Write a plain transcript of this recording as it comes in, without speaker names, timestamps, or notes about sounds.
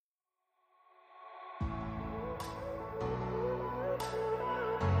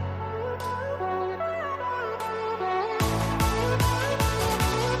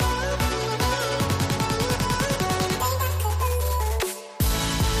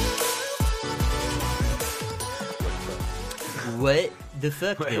What the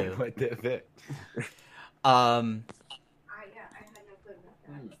fuck, dude? What the fuck? Yeah, I had no clue about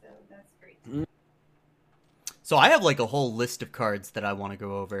that, so that's great. So I have like a whole list of cards that I want to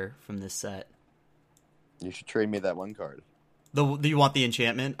go over from this set. You should trade me that one card. Do you want the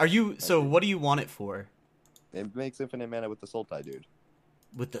enchantment? What do you want it for? It makes infinite mana with the Sultai dude.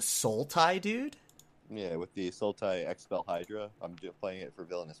 With the Sultai dude? Yeah, with the Sultai Expel Hydra. I'm playing it for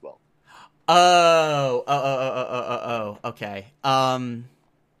Villainous Wealth. Oh, okay. The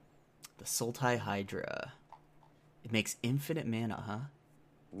Sultai Hydra. It makes infinite mana, huh?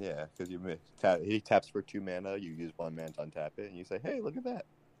 Yeah, because he taps for 2 mana, you use 1 mana to untap it, and you say, hey, look at that.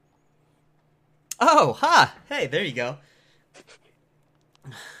 Oh, ha! Hey, there you go.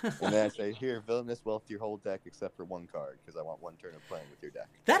 And then I say, here, Villainous Wealth your whole deck except for 1 card, because I want 1 turn of playing with your deck.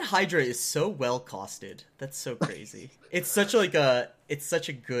 That Hydra is so well costed. That's so crazy. It's such a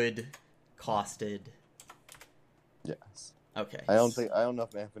good costed. Yes. Okay. I don't know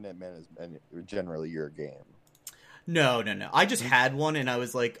if infinite mana is generally your game. No. I just had one and I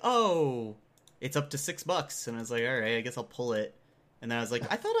was like, oh, it's up to $6, and I was like, all right, I guess I'll pull it. And then I was like,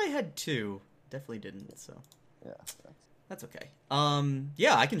 I thought I had 2. Definitely didn't. So Yeah. that's okay.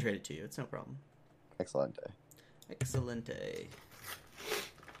 Yeah, I can trade it to you. It's no problem. Excelente.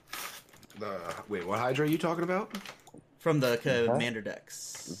 Wait, what Hydra are you talking about? From the commander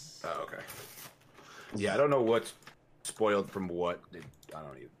decks. Oh, okay. Yeah, I don't know what's spoiled from what. I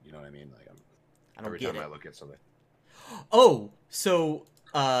don't even, you know what I mean? Like, I don't every get time it. I look at something. Oh, so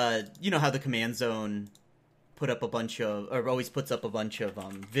you know how the command zone always puts up a bunch of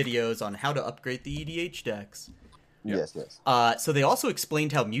videos on how to upgrade the EDH decks. Yeah. Yes. So they also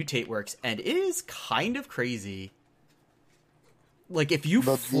explained how Mutate works, and it is kind of crazy. Like if you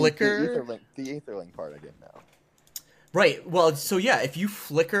flicker The Aetherlink part I get now. Right. Well, so yeah, if you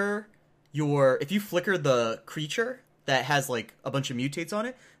flicker the creature that has like a bunch of mutates on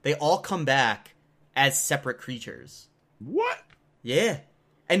it, they all come back as separate creatures. What? Yeah.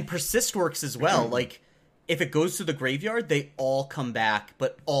 And persist works as well. Like if it goes to the graveyard, they all come back,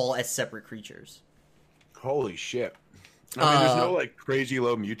 but all as separate creatures. Holy shit. I mean, there's no like crazy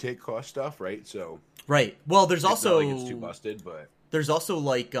low mutate cost stuff, right? So Right. Well, there's it's also not like it's too busted, but there's also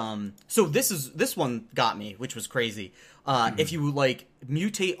like so this one got me, which was crazy. If you like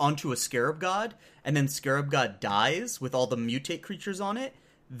mutate onto a Scarab God and then Scarab God dies with all the mutate creatures on it,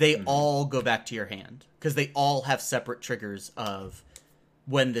 they all go back to your hand because they all have separate triggers of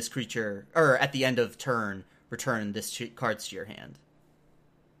when this creature, or at the end of turn, return this cards to your hand.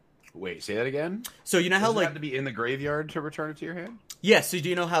 wait, say that again? So you know how Does it like have to be in the graveyard to return it to your hand? yeah. So do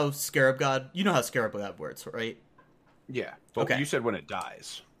you know how Scarab God works, right? Yeah. But Okay. you said when it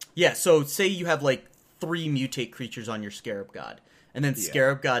dies. Yeah, so say you have like 3 mutate creatures on your Scarab God, and then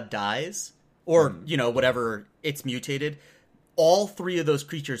Scarab God dies, or, you know, whatever it's mutated. All 3 of those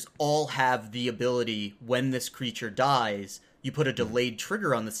creatures all have the ability, when this creature dies, you put a delayed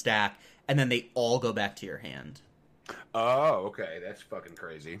trigger on the stack, and then they all go back to your hand. Oh, okay. That's fucking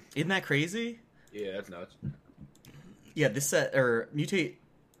crazy. Isn't that crazy? Yeah, that's nuts. Yeah, this set, or Mutate,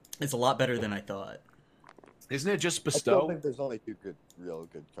 is a lot better than I thought. Isn't it just I still bestow? think there's only 2 real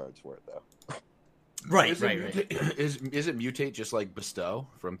good cards for it, though. Right. Is it mutate just like bestow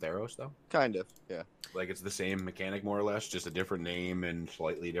from Theros though? Kind of, yeah. Like it's the same mechanic more or less, just a different name and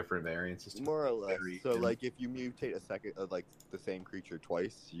slightly different variances. More or less. So, Variation. like, if you mutate a second, like, the same creature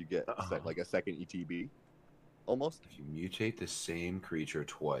twice, you get, like, a second ETB. Almost. If you mutate the same creature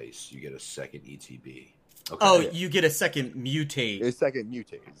twice, you get a second ETB. Okay. Oh, you get a second mutate. A second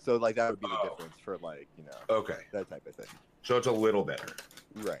mutate. So, like, that would be the Oh. difference for, like, you know, Okay. that type of thing. So it's a little better.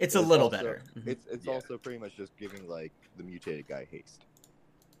 Right. It's a little also- better. Mhm. It's Yeah. also pretty much just giving, like, the mutated guy haste.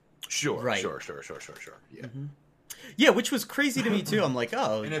 Sure. Right. Sure. Yeah. Yeah, which was crazy to me, too. I'm like,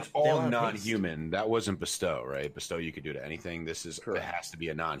 oh. And it's they all have non-human. That wasn't bestow, right? Bestow you could do to anything. This is Correct. it has to be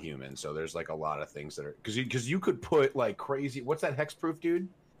a non-human. So there's like a lot of things that are because you could put like crazy. What's that hexproof dude?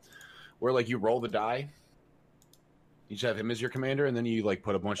 Where like you roll the die. You just have him as your commander, and then you like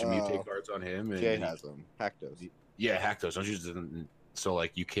put a bunch of mutate cards on him. And Jay has them. Haktos. Yeah, Haktos. Don't you just so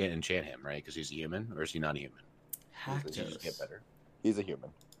like you can't enchant him, right? Because he's a human, or is he not a human? Does he just get better? He's a human.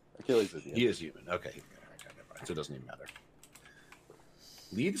 Achilles is a human. He is human. Okay. Okay, never mind. So it doesn't even matter.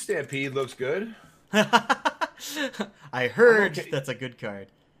 Lead Stampede looks good. I heard okay. that's a good card.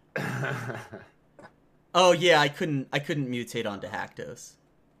 Oh yeah, I couldn't mutate onto Haktos.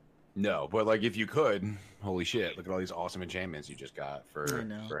 No, but like if you could, holy shit! Look at all these awesome enchantments you just got for. I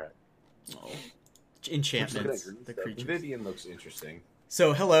know. for Oh. Enchantments, Looks like the that. creatures. Vivian looks interesting.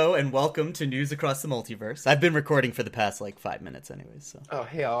 So, hello and welcome to News Across the Multiverse. I've been recording for the past, 5 minutes anyways, so. Oh,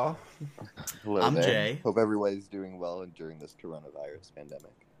 hey, all. Hello I'm there. Jay. Hope everybody's doing well during this coronavirus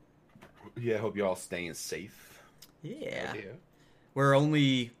pandemic. Yeah, I hope you all staying safe. Yeah. We're on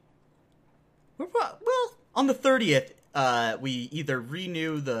the 30th, we either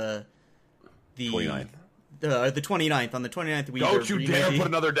renew the 29th. The 29th. On the 29th, we Don't either you dare put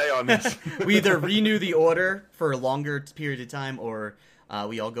another day on this. we either renew the order for a longer period of time, or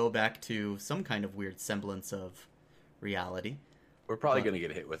we all go back to some kind of weird semblance of reality. We're probably going to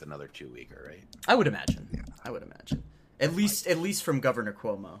get hit with another 2-weeker, right? I would imagine. At least from Governor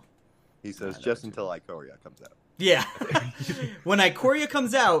Cuomo. He says just until Ikoria comes out. Yeah. When Ikoria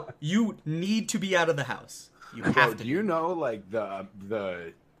comes out, you need to be out of the house. You have Bro, to. do you know,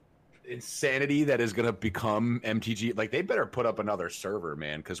 the insanity that is going to become MTG? Like, they better put up another server,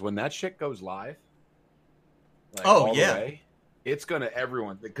 man, because when that shit goes live, all the way, it's going to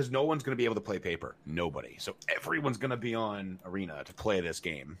everyone, because no one's going to be able to play paper. Nobody. So everyone's going to be on Arena to play this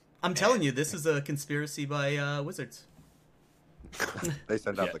game. I'm telling you, this is a conspiracy by Wizards. They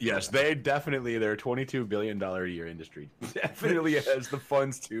sent out the yes, they definitely, their $22 billion a year industry definitely has the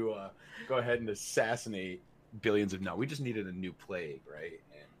funds to go ahead and assassinate billions of. No, we just needed a new plague, right?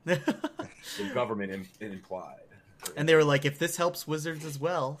 And the government implied. And they were like, if this helps Wizards as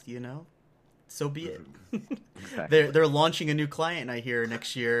well, so be it. Exactly. They're launching a new client, I hear,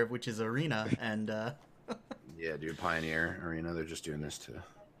 next year, which is Arena, and Yeah, dude, Pioneer Arena, they're just doing this to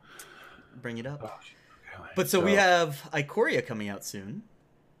bring it up. Oh, But so we have Ikoria coming out soon.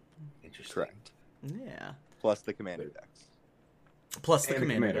 interesting. Correct. Yeah. Plus the commander decks. Plus the And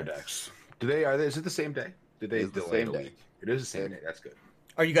Commander decks. Is it the same day? Did they It's the delay same a day. week? It is the same day. That's good.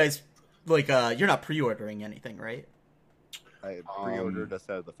 Are you guys, you're not pre-ordering anything, right? I pre-ordered a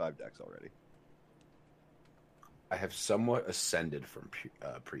set of the 5 decks already. I have somewhat ascended from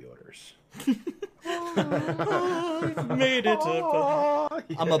pre-orders. I've made it.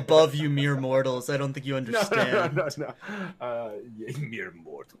 I'm above you mere mortals. I don't think you understand. No. Mere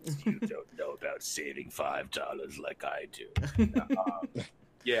mortals, you don't know about saving $5 like I do.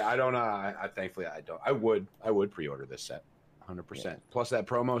 Yeah, I don't. Thankfully, I don't. I would pre-order this set, 100%. Yeah. Plus, that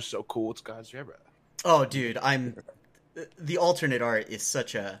promo is so cool. It's Godzilla. Oh, dude, the alternate art is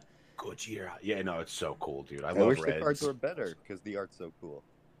such a... Gojira. Yeah, no, it's so cool, dude. I I love wish Reds. the cards were better because the art's so cool.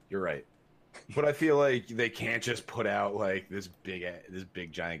 You're right. But I feel like they can't just put out this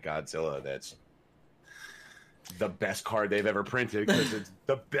big giant Godzilla that's the best card they've ever printed, because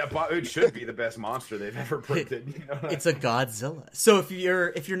it should be the best monster they've ever printed. You know? It's a Godzilla. So if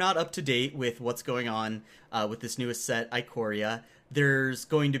you're not up to date with what's going on with this newest set, Ikoria, there's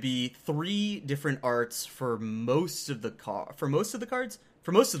going to be 3 different arts for most of the cards, for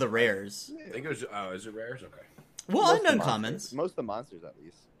most of the rares. I think it was. Oh, is it rares? Okay. Well, Most and of the uncommons. monsters- Most of the monsters, at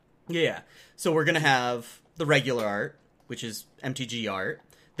least. Yeah. So we're going to have the regular art, which is MTG art.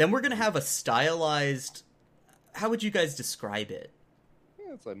 Then we're going to have a stylized... How would you guys describe it?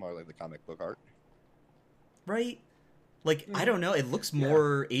 Yeah, it's more like the comic book art. Right? I don't know. It looks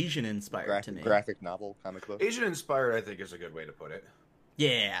more Asian-inspired to me. Graphic novel comic book. Asian inspired, I think, is a good way to put it.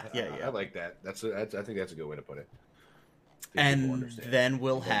 Yeah. I like that. I think that's a good way to put it. I think people And understand. then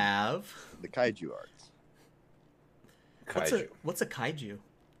we'll have... The kaiju arts. Kaiju. What's a kaiju?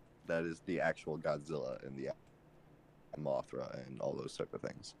 That is the actual Godzilla and the Mothra and all those type of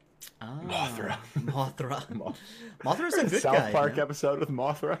things. Ah, Mothra. Mothra. Mothra's a good South guy. Park man. episode with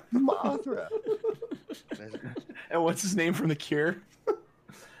Mothra. Mothra. And what's his name from The Cure?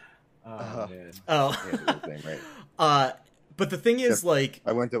 Uh, Man. Oh. Yeah, that's his name, right. But the thing is,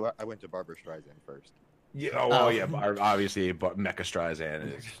 I went to Barbara Streisand first. Yeah, obviously, but Mecha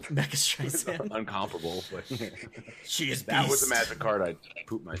Streisand is Mecha Streisand. uncomparable. But She is that was beast. a magic card. I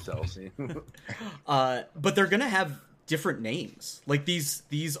pooped myself. But they're gonna have different names. Like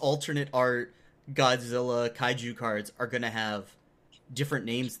these alternate art Godzilla kaiju cards are gonna have different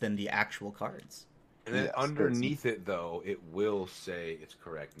names than the actual cards. And then Yes, underneath it, though, it will say its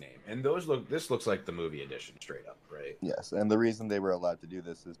correct name. And this looks like the movie edition, straight up, right? Yes, and the reason they were allowed to do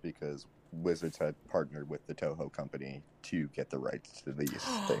this is because Wizards had partnered with the Toho company to get the rights to these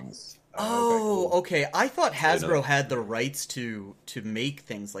things. Oh, cool. okay. I thought I know. Hasbro had the rights to make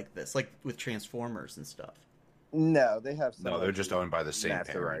things like this, like with Transformers and stuff. No, they have some. No, they're just owned by the same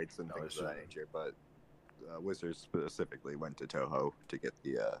master parent. rights and No, things of it's- that nature. But Wizards specifically went to Toho to get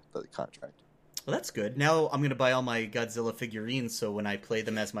the contract. Well, that's good. Now I'm gonna buy all my Godzilla figurines, so when I play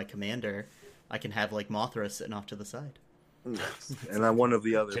them as my commander, I can have like Mothra sitting off to the side. And then one of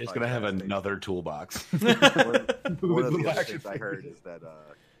the other. Jay's gonna have another toolbox. One of the other Action things I heard figures. is that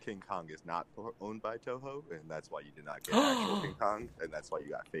King Kong is not owned by Toho, and that's why you did not get actual King Kong, and that's why you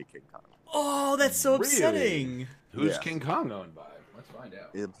got fake King Kong. Oh, that's so Really? upsetting. Who's Yeah. King Kong owned by? Let's find out.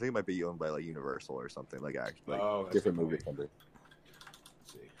 I think it might be owned by like Universal or something like actually That's different a good movie point. company.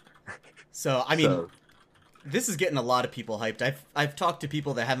 Let's see. So I mean, So, this is getting a lot of people hyped. I've talked to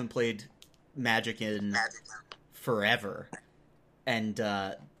people that haven't played Magic in forever, and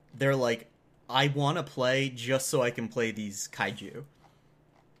they're like, I want to play just so I can play these kaiju.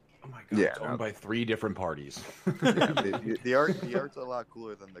 Oh my god! Yeah, It's owned by 3 different parties. the art's a lot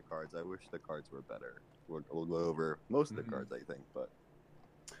cooler than the cards. I wish the cards were better. We'll go over most of the cards, I think, but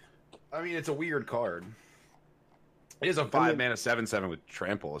I mean, it's a weird card. It is a 5-mana 7/7 with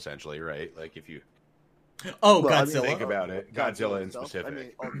trample, essentially, right? Like if you Oh, Well, I mean, Godzilla. think about it, Godzilla in itself,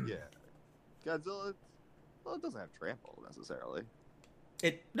 specific. I mean, yeah, Godzilla. Well, it doesn't have trample necessarily.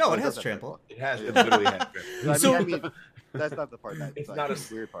 It Oh, has doesn't have trample. it has Yeah. it literally has I So- mean, that's not the part. That's It's like, not a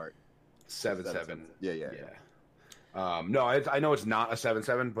the weird part. 7/7. Yeah. No, I know it's not a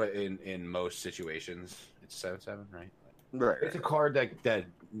 7/7, but in most situations, it's 7/7, right? Right. It's a card that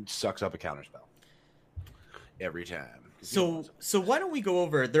sucks up a counterspell every time. So why don't we go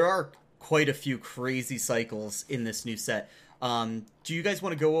over? There are quite a few crazy cycles in this new set. Do you guys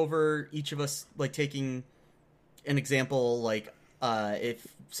want to go over each of us, like taking an example, like if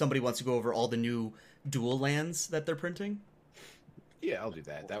somebody wants to go over all the new dual lands that they're printing? Yeah, I'll do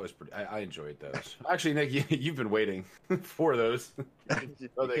that. That was pretty. I enjoyed those. Actually, Nick, you've been waiting for those. you,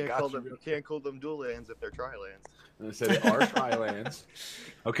 Oh, they got can't call them dual lands if they're tri lands. And so they are tri-lands.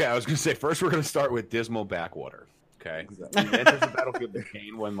 Okay, I was going to say, first we're going to start with Dismal Backwater. Okay. Exactly. He enters the battlefield to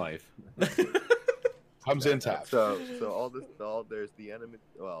gain 1 life. Comes in tapped. So there's the enemy.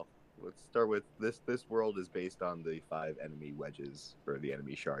 Well, let's start with this. This world is based on the 5 enemy wedges or the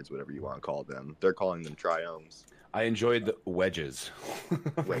enemy shards, whatever you want to call them. They're calling them triomes. I enjoyed the wedges. We're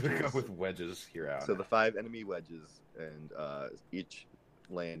going to go Wedges. with wedges here out. So the 5 enemy wedges, and each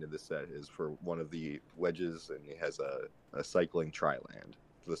land in this set is for one of the wedges, and it has a cycling tri-land.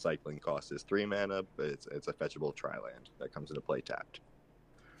 The cycling cost is 3 mana, but it's a fetchable tri-land that comes into play tapped.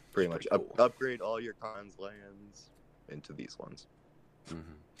 Pretty much Pretty cool. upgrade all your cons lands into these ones.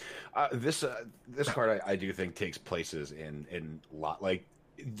 This card I do think takes places in lot, like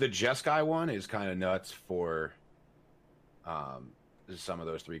the Jeskai one is kind of nuts for some of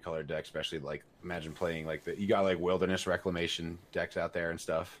those 3-color decks, especially like imagine playing like you got like Wilderness Reclamation decks out there and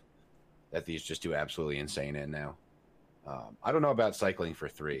stuff that these just do absolutely insane in now. I don't know about cycling for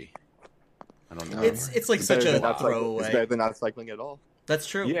 3. I don't know. It's like such better a than not cycling. It's throwaway. better than not cycling at all. That's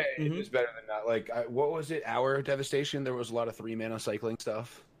true. Yeah, Mhm. it is better than not. Like, what was it? Hour of Devastation? There was a lot of 3-mana cycling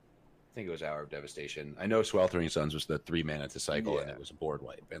stuff. I think it was Hour of Devastation. I know Sweltering Suns was the 3-mana to cycle, and Yeah. it was a board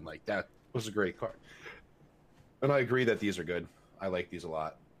wipe. And, like, that was a great card. And I agree that these are good. I like these a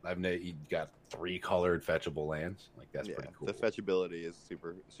lot. You got 3-colored fetchable lands. Like, that's pretty cool. The fetchability is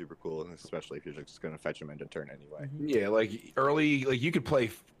super super cool, and especially if you're just going to fetch them into turn anyway. Yeah, like, early, like, you could play,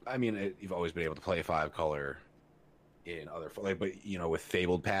 I mean, you've always been able to play a 5-color in other, like, but, you know, with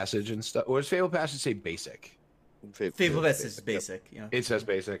Fabled Passage and stuff. Or does Fabled Passage say basic? Fable Vest is basic. Yeah. It says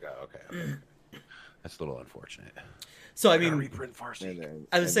basic? Oh, okay. That's a little unfortunate. So I Gotta mean, reprint Farseek. And then,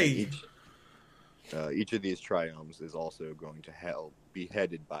 I would and say- then each of these triomes is also going to be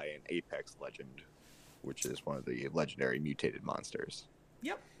headed by an Apex legend, which is one of the legendary mutated monsters.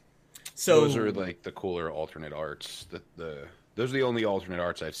 so Those are like the cooler alternate arts. Those are the only alternate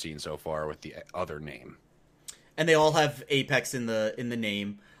arts I've seen so far with the other name. and they all have Apex in the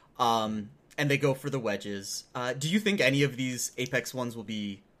name, and they go for the wedges. Do you think any of these Apex ones will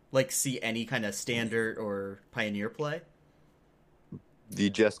be like see any kind of standard or pioneer play? The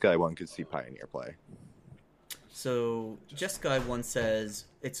Jeskai one could see Pioneer play. So Jeskai one says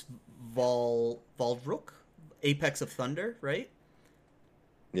it's Valdruk, Apex of Thunder, right?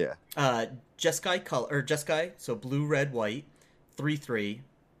 Yeah. Jeskai color or Jeskai, so blue, red, white, 3/3.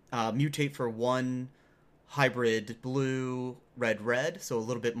 Mutate for 1 hybrid blue, red, red. So a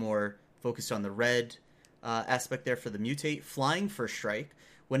little bit more focused on the red aspect there for the mutate. Flying for strike.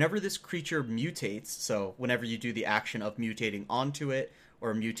 Whenever this creature mutates, so whenever you do the action of mutating onto it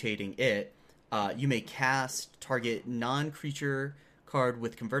or mutating it, you may cast target non-creature card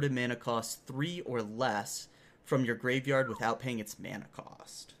with converted mana cost 3 or less from your graveyard without paying its mana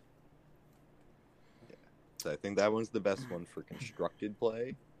cost. So I think that one's the best one for constructed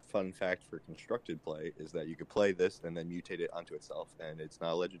play. Fun fact for constructed play is that you could play this and then mutate it onto itself, and it's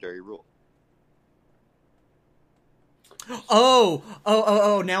not a legendary rule.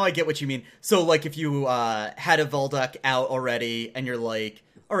 Oh, now I get what you mean. So, like, if you had a Volduck out already, and you're like,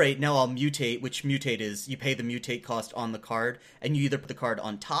 all right, now I'll mutate, which mutate is you pay the mutate cost on the card, and you either put the card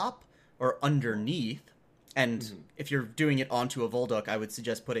on top or underneath. And if you're doing it onto a Volduck, I would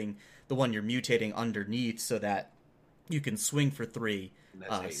suggest putting the one you're mutating underneath so that you can swing for 3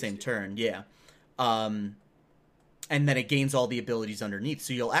 same turn. Yeah. And then it gains all the abilities underneath.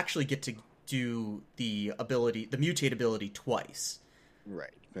 So you'll actually get to do the mutate ability twice.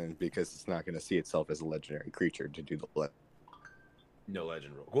 Right, and because it's not going to see itself as a legendary creature to do the No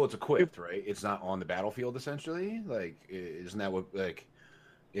legend rule. Well, it's equipped, right? It's not on the battlefield, essentially. Like, isn't that what, like,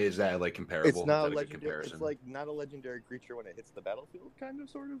 is that, like, comparable? It's not a good legendary. comparison? It's like not a legendary creature when it hits the battlefield, kind of,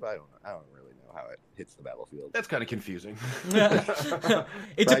 sort of. I don't really know how it hits the battlefield. That's kind of confusing.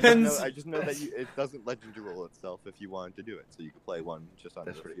 It But depends. I just know that it doesn't legendary rule itself if you wanted to do it. So you could play one just on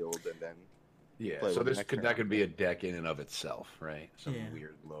the field and then. Yeah, play so with the this next could turn. that could be a deck in and of itself, right? Some Yeah.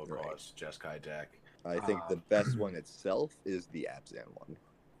 weird low Right. cost Jeskai deck. I think the best one itself is the Abzan one.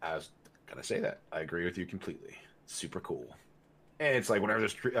 I was gonna say that. I agree with you completely. Super cool. And it's like whenever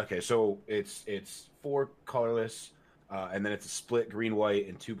there's okay, so it's 4 colorless, and then it's a split green, white,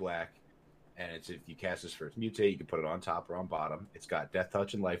 and 2 black. And it's if you cast this first mutate, you can put it on top or on bottom. It's got Death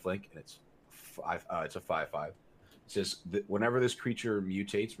Touch and Lifelink, and it's 5. It's a 5/5. It says that whenever this creature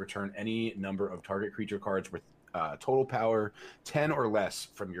mutates, return any number of target creature cards with total power 10 or less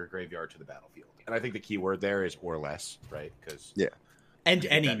from your graveyard to the battlefield. And I think the key word there is or less, right? Because And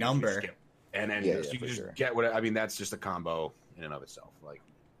any number. And any so you can just get what I mean. That's just a combo in and of itself. Like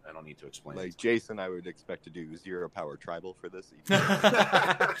I don't need to explain. Like Jason, I would expect to do 0 power tribal for this.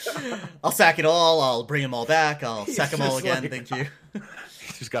 I'll sack it all. I'll bring them all back. I'll He's sack them all just again. like- Thank you.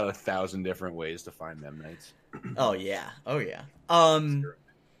 He's just got 1,000 different ways to find them nights. Oh yeah.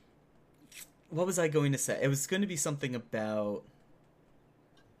 What was I going to say? It was going to be something about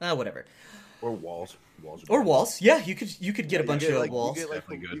whatever. Or walls. Or walls. Yeah, you could get a bunch of walls. You get,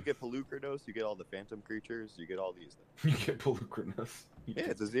 Definitely good. you get Pelucrados, you get all the phantom creatures, you get all these things. You get Pelucrinus. Yeah,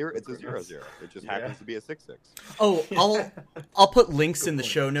 it's a 0. It's a 0/0. It just happens to be a 6/6. Oh, I'll put links in the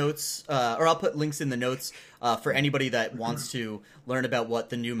show notes, or I'll put links in the notes for anybody that wants to learn about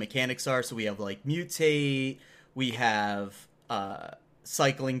what the new mechanics are. So we have like mutate, we have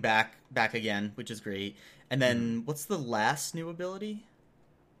cycling back again, which is great, and then what's the last new ability?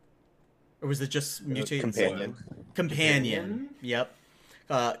 Or was it just mutate? Companion. Companion. Yep.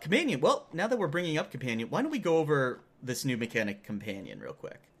 Companion. Well, now that we're bringing up Companion, why don't we go over this new mechanic, Companion, real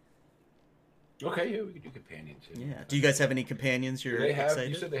quick? Okay, yeah, we could do companion too. Yeah. Do you guys have any companions you're excited?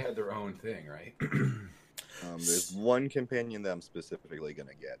 You said they had their own thing, right? There's one companion that I'm specifically going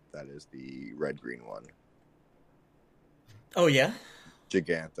to get. That is the red-green one. Oh, yeah?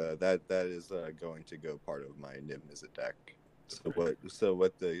 Gigantha. That is going to go part of my Niv Mizzet deck. So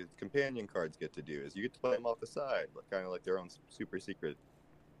what the companion cards get to do is you get to play them off the side, kind of like their own super secret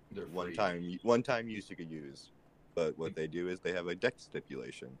They're one free. time use you could use. But what they do is they have a deck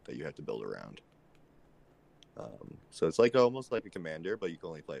stipulation that you have to build around. So it's like almost like a commander, but you can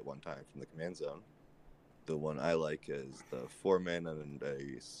only play it one time from the command zone. The one I like is the 4-mana and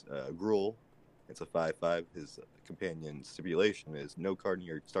a Gruul. It's a 5/5. His companion stipulation is no card in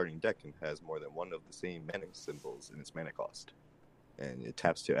your starting deck has more than one of the same mana symbols in its mana cost. And it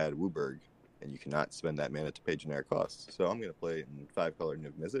taps to add Wooburg, and you cannot spend that mana to pay generic costs. So I'm going to play it in 5-color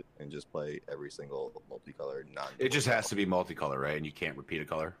Niv Mizzet and just play every single multicolored It just has to be multicolor, right? And you can't repeat a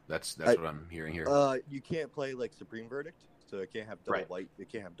color. That's what I'm hearing here. You can't play like Supreme Verdict, so it can't have double Right. white. It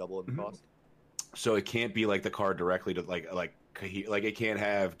can't have double in the cost. So it can't be like the card directly to like it can't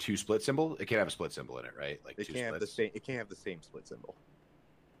have 2 split symbol. It can't have a split symbol in it, right? Like It 2 can't have the splits. same. It can't have the same split symbol.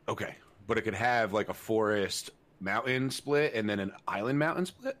 Okay, but it could have like a forest mountain split and then an island mountain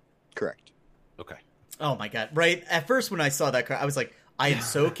split. Correct. Okay. Oh, my God. Right? At first, when I saw that card, I was like, I am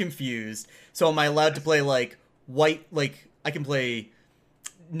so confused. So am I allowed to play, like, white, like, I can play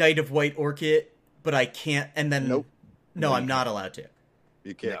Knight of White Orchid, but I can't, and then... Nope. No, I'm not allowed to.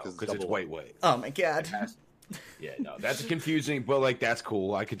 You can't because it's white. Oh, my God. Yeah, no, that's confusing, but like that's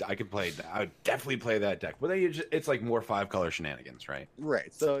cool. I could play that. I would definitely play that deck. But then it's like more 5-color shenanigans, right?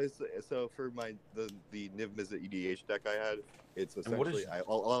 Right. So for the Niv Mizzet EDH deck I had, it's And what is- essentially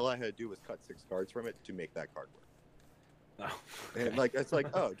all I had to do was cut 6 cards from it to make that card work. Oh, And like it's like,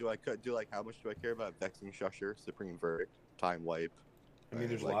 oh, how much do I care about Vexing Shusher, Supreme Verdict, Time Wipe? I mean,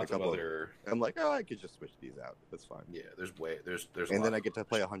 there's like lots of other. I'm like, oh, I could just switch these out. That's fine. Yeah, there's a And lot then I of get to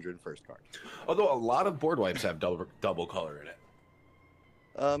play 101st card. Although a lot of board wipes have double color in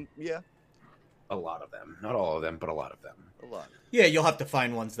it. Yeah, A lot of them, not all of them, but a lot of them. a lot. Yeah, you'll have to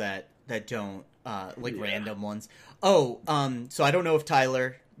find ones that don't, like, Yeah. random ones. Oh, so I don't know if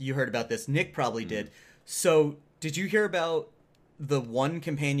Tyler, you heard about this. Nick probably did. So, did you hear about the one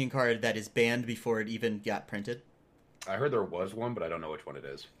companion card that is banned before it even got printed? I heard there was one, but I don't know which one it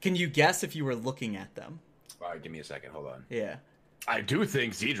is. Can you guess if you were looking at them? All right, give me a second. Hold on. Yeah. I do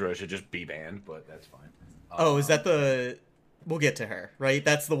think Zedra should just be banned, but that's fine. Oh, is that the... We'll get to her, right?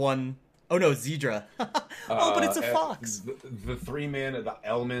 That's the one... Oh, no, Zedra. Oh, but it's a fox. The 3-man, the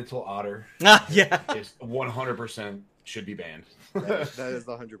Elemental Otter, Ah, yeah. is 100% should be banned. That is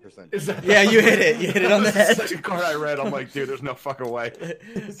 100%. Is that Yeah, you hit it. You hit it on the That's head. the second card I read. I'm like, dude, there's no fucking way.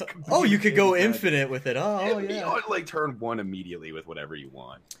 Oh, you could go infinite with it. Oh, You yeah. ought to, like turn 1 immediately with whatever you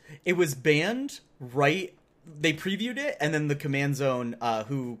want. It was banned right... They previewed it, and then the Command Zone,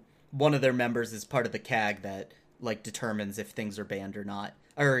 who one of their members is part of the CAG that like determines if things are banned or not,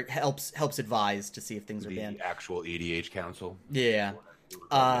 or helps advise to see if things are The banned. actual EDH council. Yeah.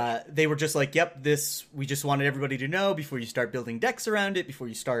 They were just like, yep, we just wanted everybody to know before you start building decks around it, before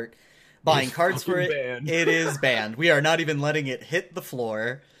you start buying It's cards for it. fucking banned. It is banned. We are not even letting it hit the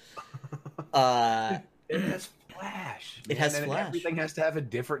floor. It has Flash. It has and Flash. Everything has to have a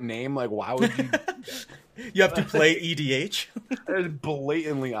different name. Like, why would you do that? You have to play EDH. That is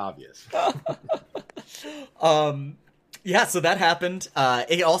blatantly obvious. Yeah, so that happened.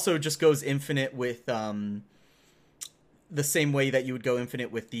 It also just goes infinite with the same way that you would go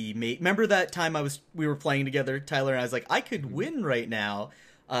infinite with the mate. Remember that time we were playing together, Tyler, and I was like, I could win right now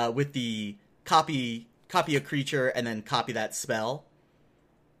with the copy a creature and then copy that spell.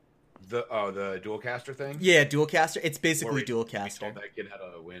 The dual caster thing. Yeah, dual caster. It's basically Where dual we caster. told that kid how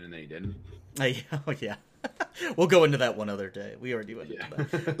to win and then he didn't. Oh yeah. We'll go into that one other day. We already went into Yeah.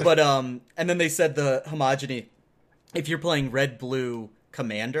 that. But and then they said the homogeny. If you're playing red blue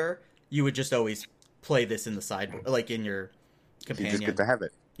commander, you would just always play this in the sideboard, like in your companion. You just get to have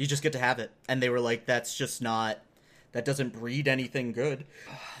it. You just get to have it. And they were like, that's just not, that doesn't breed anything good.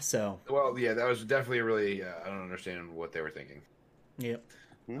 So, Well, yeah, that was definitely a really. I don't understand what they were thinking. yep.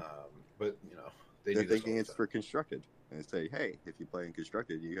 But you know, they They're do this thinking all the it's time. for constructed. And they say, hey, if you play in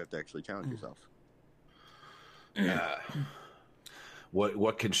constructed, you have to actually challenge yourself.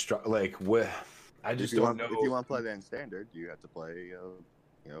 What construct like what? I just don't know. If you want to play that in standard, you have to play,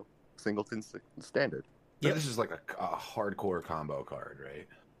 singleton standard. Yep. This is like a hardcore combo card, right?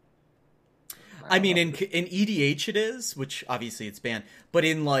 I mean, in EDH it is, which obviously it's banned, but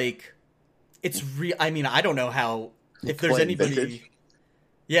in like, I mean, I don't know how, if there's Play in anybody. Vintage.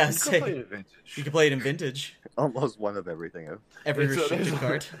 Yeah, You say, can play it in Vintage. you can play it in Vintage. Almost one of everything. Every It's a- restricted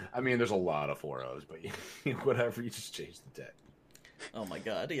card. I mean, there's a lot of 4-0s, but whatever, you just change the deck. Oh my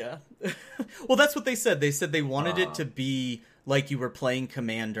god, yeah. Well, that's what they said. They said they wanted it to be like you were playing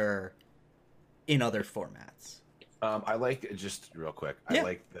Commander in other formats. I like, just real quick, Yeah. I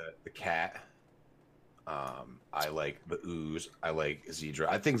like the cat. I like the ooze. I like Zedra.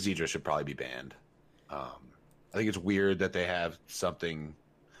 I think Zedra should probably be banned. I think it's weird that they have something.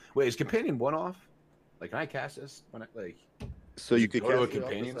 Wait, is Companion one off? Like, can I cast this when I So you could go to a cast it off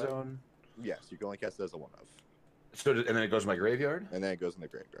the Companion side? zone? Yes, you can only cast it as a one-off. So, and then it goes to my graveyard. And then it goes in the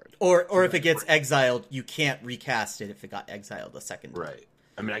graveyard. Or if it gets exiled, you can't recast it if it got exiled a second time. Right.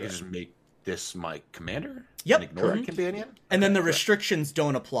 I mean, I could just make this my commander. Yep. And ignore Correct. Companion. And then the Okay. restrictions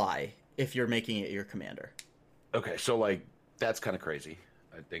don't apply if you're making it your commander. Okay, so like that's kind of crazy.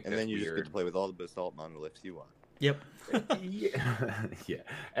 I think. And that's then you just get weird. to play with all the basalt monoliths you want. Yep. yeah, yeah,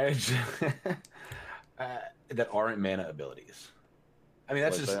 and that aren't mana abilities. I mean,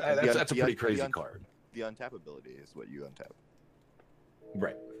 that's But just the- that's a the- pretty the crazy un- card, The untap ability is what you untap.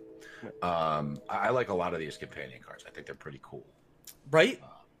 right? I like a lot of these companion cards. I think they're pretty cool. Right?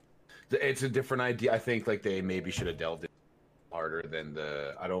 It's a different idea. I think like they maybe should have delved in harder than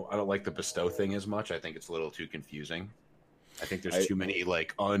the. I don't like the bestow thing as much. I think it's a little too confusing. I think there's too many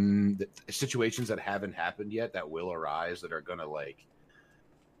like situations that haven't happened yet that will arise that are gonna like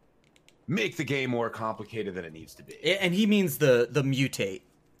make the game more complicated than it needs to be. And he means the mutate.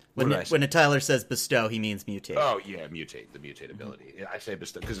 What did I say? When a Tyler says bestow, he means mutate. Oh yeah, the mutate ability. I say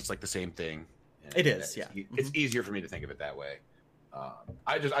bestow because it's like the same thing. And It is, yeah. It's easier for me to think of it that way.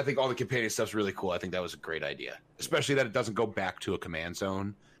 I think all the companion stuff's really cool. I think that was a great idea, especially that it doesn't go back to a command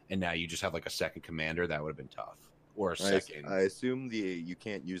zone, and now you just have like a second commander. That would have been tough, or a second. I assume you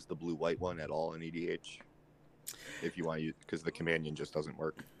can't use the blue-white one at all in EDH. If you want to use, because the companion just doesn't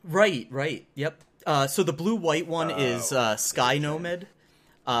work. Right. Yep. So the blue-white one is Sky Nomad.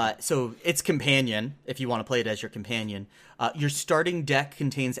 So it's companion, if you want to play it as your companion. Your starting deck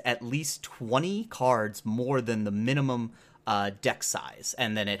contains at least 20 cards more than the minimum deck size.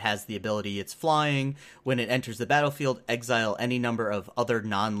 And then it has the ability, it's flying. When it enters the battlefield, exile any number of other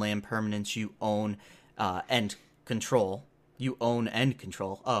non-land permanents you own and control. you own and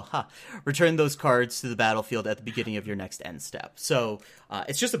control. Oh, ha. Return those cards to the battlefield at the beginning of your next end step. So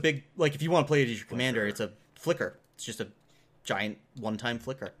it's just a big, like, if you want to play it as your commander, it's a flicker. It's just a giant one-time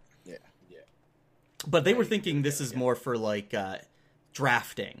flicker. Yeah. But they were thinking this is more for, like,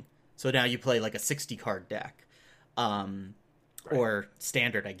 drafting. So now you play, like, a 60-card deck. Or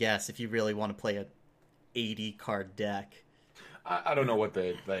standard, I guess, if you really want to play a 80-card deck. I don't know what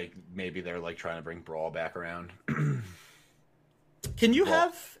they, like, maybe they're, like, trying to bring Brawl back around. Can you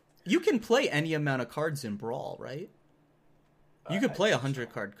you can play any amount of cards in Brawl, right? You could play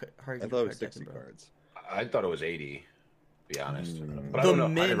 100 card. I thought it was 60 cards. I thought it was 80, to be honest. But I The don't know. I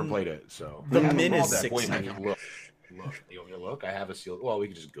min- never played it, so. the I have a min Brawl is deck. Wait, 60. I can look. You want me to look? I have a sealed. Well, we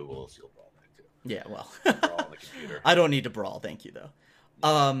can just Google a sealed Brawl deck, too. Yeah, well. Brawl on the computer. I don't need to Brawl, thank you, though.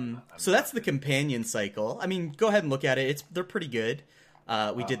 So that's the companion cycle. I mean, go ahead and look at it. They're pretty good.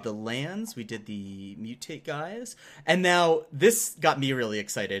 We did the lands, we did the mutate guys, and now this got me really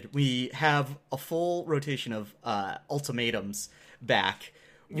excited. We have a full rotation of ultimatums back,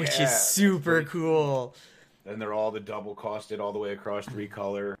 which is super cool. And they're all the double costed all the way across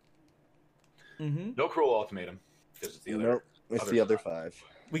 3-color. Mm-hmm. No Cruel Ultimatum. Because it's the other. Nope, it's the other 5.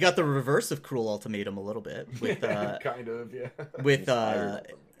 We got the reverse of Cruel Ultimatum a little bit with kind of, yeah. with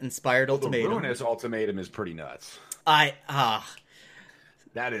Inspired The Ultimatum. Ruinous Ultimatum is pretty nuts.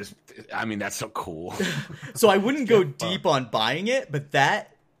 That is, I mean, that's so cool. So I wouldn't go deep on buying it, but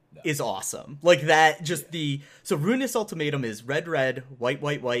that is awesome. Like that, just so Ruinous Ultimatum is red, red, white,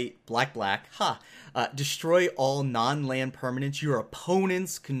 white, white, black, black. Destroy all non-land permanents your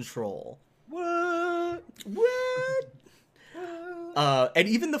opponents control. What? And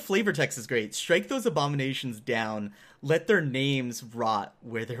even the flavor text is great. Strike those abominations down. Let their names rot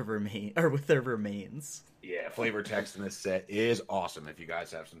with their remains. Yeah, flavor text in this set is awesome. If you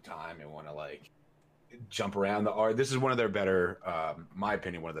guys have some time and want to like jump around the art, this is one of their better, my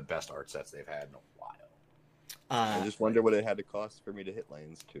opinion, one of the best art sets they've had in a while. I just wonder what it had to cost for me to hit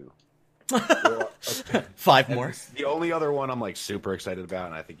lanes too. 5 more. The only other one I'm like super excited about,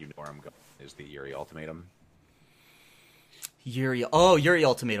 and I think you know where I'm going, is the Yuri Ultimatum. Yuri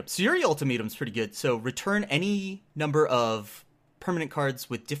Ultimatum. So Yuri Ultimatum's pretty good. So return any number of permanent cards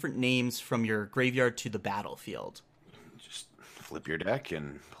with different names from your graveyard to the battlefield. Just flip your deck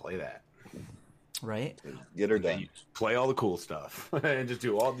and play that. Right? Get her And then done. you play all the cool stuff and just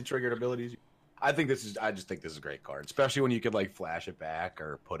do all the triggered abilities. I just think this is a great card, especially when you could like flash it back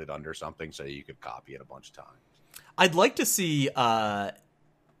or put it under something so you could copy it a bunch of times. I'd like to see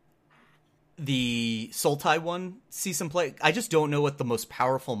the Sultai one see some play. I just don't know what the most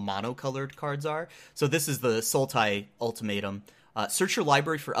powerful monocolored cards are. So this is the Sultai Ultimatum. Search your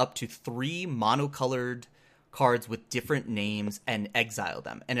library for up to 3 monocolored cards with different names and exile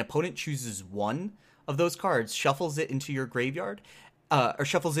them. An opponent chooses one of those cards, shuffles it into your graveyard, or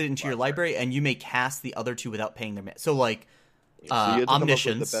shuffles it into your library, and you may cast the other 2 without paying their mana. So like So you have to come up with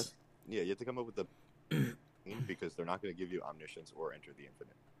Omniscience. the best. Yeah, you have to come up with the because they're not going to give you Omniscience or Enter the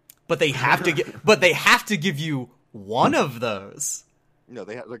Infinite. But they have to give you one of those. No,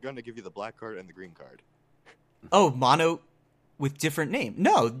 they're going to give you the black card and the green card. Oh, mono with different name.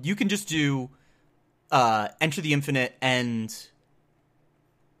 No, you can just do Enter the Infinite and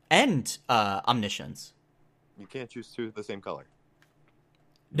Omniscience. You can't choose 2 of the same color.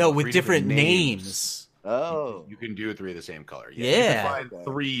 No, with 3 different different names. Oh, You can do 3 of the same color. You Yeah. can find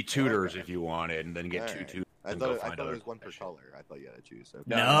 3 tutors if you wanted, and then get 2 Alright. tutors. I and go thought find it other was one per shit. color. I thought you had to choose. Okay.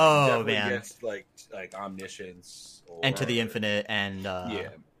 No, definitely man. gets, like Omniscience. Or, Enter the Infinite and yeah.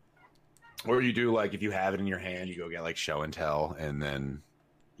 Or you do like if you have it in your hand, you go get like Show and Tell, and then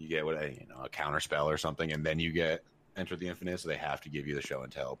you get a counter spell or something, and then you get Enter the Infinite. So they have to give you the Show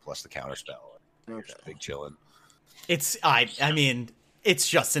and Tell plus the counter spell. You're Okay. just big chillin'. it's I mean, it's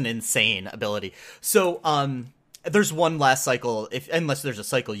just an insane ability. So there's one last cycle, unless there's a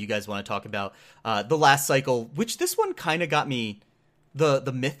cycle you guys want to talk about. The last cycle, which this one kind of got me,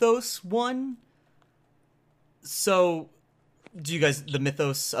 the Mythos one. So, do you guys the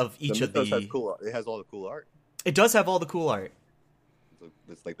Mythos of each The of Mythos the? has cool. It has all the cool art. It does have all the cool art,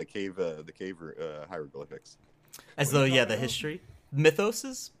 It's like the cave hieroglyphics. as though the history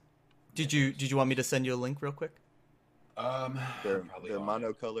Mythoses. Did you want me to send you a link real quick? They're probably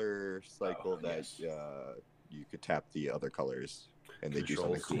monocolor cycle that yes. You could tap the other colors and they do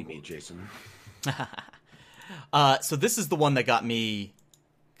Control something cool. me, Jason. So this is the one that got me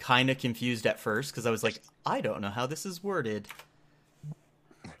kind of confused at first because I was like, I don't know how this is worded.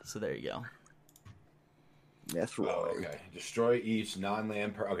 So there you go. That's Oh, right. okay. Destroy each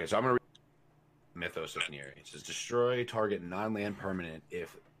non-land. Okay, so I'm gonna read Mythos of Neri. It says destroy target non-land permanent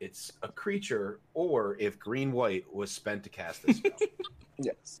if it's a creature or if green-white was spent to cast this spell.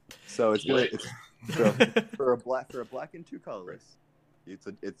 Yes. So it's good. So for a black and 2 colorless,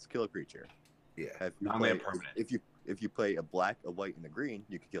 it's kill a creature. Yeah, If you non-land play, permanent. if you play a black, a white, and a green,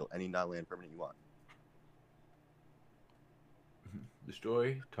 you can kill any non-land permanent you want.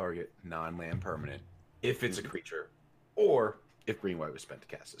 Destroy target non-land permanent if it's a creature or if green-white was spent to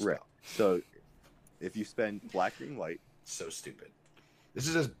cast this spell. Right. So if you spend black, green, white, So stupid. This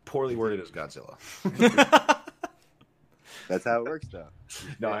is as poorly worded as Godzilla. that's how it works, though.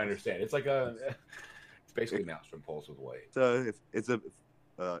 No, I understand. It's like it's basically mouse from Pulse with White. So if it's a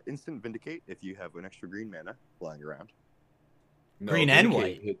instant Vindicate if you have an extra green mana lying around. No, Green and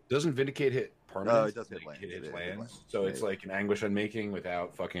Vindicate doesn't Vindicate hit permanent. No, it does hit lands. It hits It hits lands. lands. So Yeah, it's yeah. like an Anguish Unmaking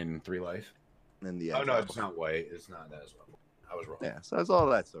without fucking 3 life. And the Oh no, it's not white. It's not that as well. I was wrong. Yeah, so that's all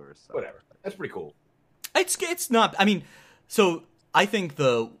that sort of stuff. Whatever. That's pretty cool. It's not. I mean, so I think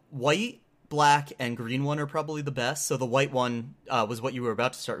the white, black, and green one are probably the best. So the white one was what you were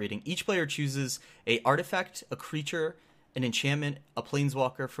about to start reading. Each player chooses a artifact, a creature, an enchantment, a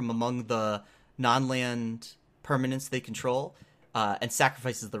planeswalker from among the non-land permanents they control, and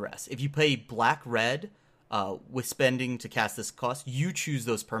sacrifices the rest. If you play black, red, with spending to cast this cost, you choose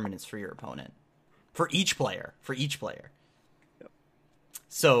those permanents for your opponent. For each player. Yep.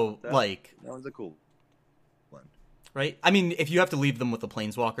 So, That one's a cool one. right? I mean, if you have to leave them with a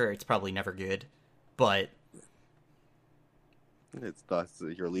planeswalker, it's probably never good. But It's thus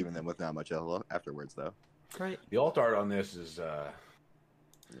you're leaving them with not much afterwards, though. right, The alt art on this is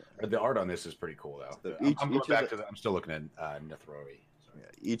the art on this is pretty cool though. So I'm going back to I'm still looking at Nethroi. Yeah,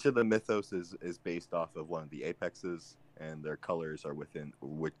 each of the mythos is based off of one of the apexes, and their colors are within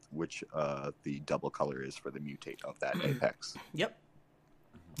which the double color is for the mutate of that apex. yep.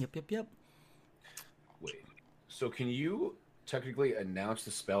 Wait. So can you technically announce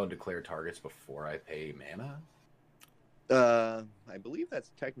the spell and declare targets before I pay mana? I believe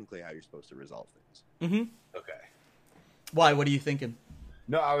that's technically how you're supposed to resolve things. Mm-hmm. Okay. Why? What are you thinking?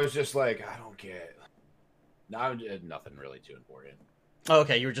 No, I was just like, I don't get. No, nothing really too important. Oh,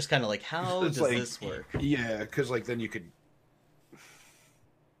 okay, you were just kind of like, how It's does like- this work? Yeah, because like then you could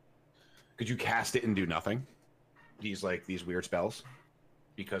you cast it and do nothing? These weird spells,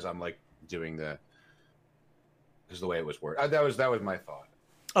 because I'm like doing the. Because the way it was worded, that was my thought.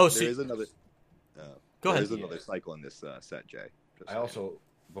 Oh, There is so another. go ahead. There's another cycle in this set, Jay. Just I saying. also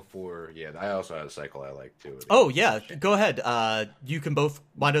I also had a cycle I like too. Oh yeah, go ahead. You can both.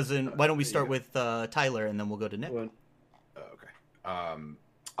 Why don't we start with Tyler and then we'll go to Nick? Oh, okay.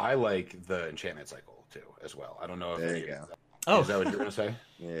 I like the enchantment cycle too as well. I don't know if There any you of go. Oh, Is that what you're gonna say?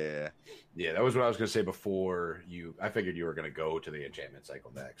 Yeah. Yeah, that was what I was gonna say before you. I figured you were gonna go to the enchantment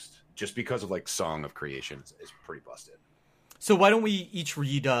cycle next, just because of like Song of Creation is pretty busted. so why don't we each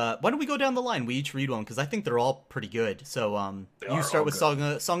read? Why don't we go down the line? We each read one because I think they're all pretty good. So They you are start all with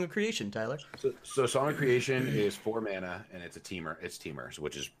Song of Creation, Tyler. So Song of Creation is 4 mana and it's a teamer. It's teamers,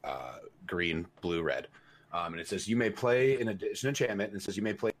 which is green, blue, red. And it says you may play an enchantment, and it says you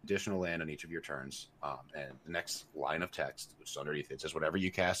may play additional land on each of your turns. And the next line of text, which is underneath it, says whenever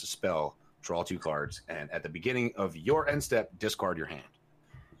you cast a spell, draw 2 cards, and at the beginning of your end step, discard your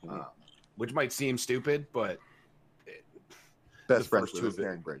hand. Which might seem stupid, but Best The friends first with a two of it.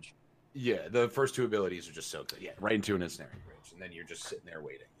 snaring bridge. yeah, the first 2 abilities are just so good. Yeah, right into an ensnaring bridge, and then you're just sitting there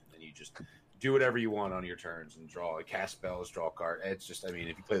waiting, and then you just do whatever you want on your turns and cast spells, draw a card. It's just, I mean,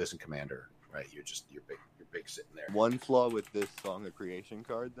 if you play this in Commander, right, you're big sitting there. One flaw with this Song of Creation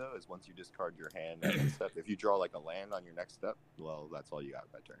card, though, is once you discard your hand at next step, if you draw like a land on your next step, well, that's all you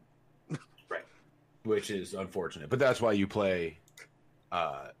got that turn. Which is unfortunate, but that's why you play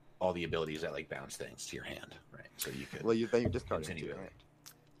all the abilities that like bounce things to your hand, right? So you could, Well, then you discard them to Continue your it.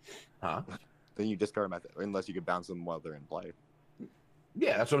 hand. huh? Then you discard them unless you can bounce them while they're in play.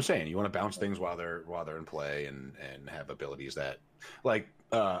 Yeah, that's what I'm saying. You want to bounce things while they're in play and have abilities that, like,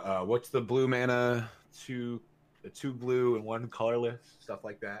 what's the blue mana? 2 blue and 1 colorless, stuff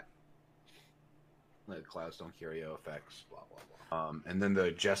like that. Like Cloudstone Curio effects, blah blah blah. And then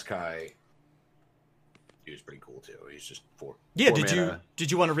the Jeskai, he was pretty cool too. He's just 4. Yeah, 4 did mana.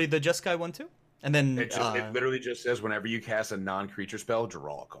 you want to read the Jeskai one too? And then It literally just says whenever you cast a non-creature spell,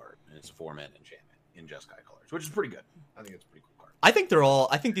 draw a card, and it's a 4-mana enchantment in Jeskai colors, which is pretty good. I think it's a pretty cool card.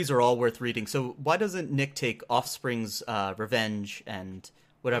 I think these are all worth reading. So why doesn't Nick take Offspring's Revenge and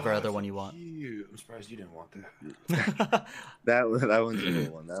whatever other one you want? I'm surprised you didn't want that. That one's a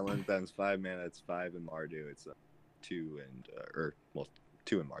cool one. That one spends 5 mana. It's 5 in Mardu. It's 2 and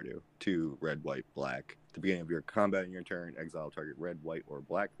 2 in Mardu. 2 red, white, black, At the beginning of your combat in your turn, exile target red, white, or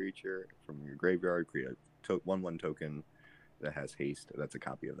black creature from your graveyard. Create a 1/1 token that has haste. That's a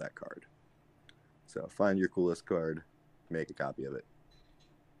copy of that card. So find your coolest card, make a copy of it.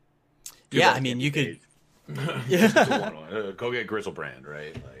 Yeah, I mean, you could. It's a 1/1. Go get Grizzlebrand,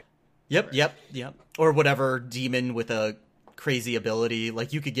 right? Like, Yep. Or whatever demon with a crazy ability.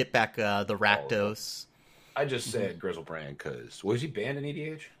 Like, you could get back the Rakdos. I just said Grizzlebrand because was he banned in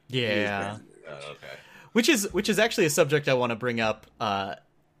EDH? Yeah. Okay. Which is actually a subject I want to bring up.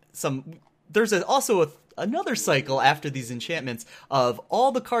 There's also another cycle after these enchantments of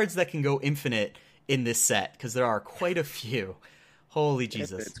all the cards that can go infinite in this set, because there are quite a few. Holy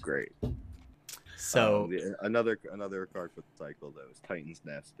Jesus. It's great. So another card for the cycle though is Titan's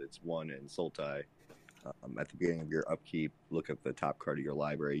Nest. It's 1 in Sultai. At the beginning of your upkeep, look at the top card of your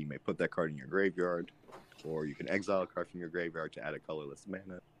library. You may put that card in your graveyard, or you can exile a card from your graveyard to add a colorless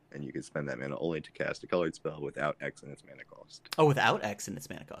mana, and you can spend that mana only to cast a colored spell without X in its mana cost. Oh, without X in its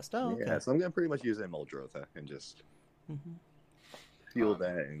mana cost. Oh, okay. Yeah, so I'm going to pretty much use Muldrotha and just fuel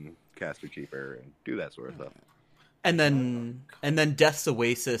that and cast it cheaper and do that sort of stuff. And then Death's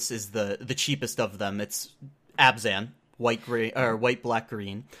Oasis is the cheapest of them. It's Abzan, white, black,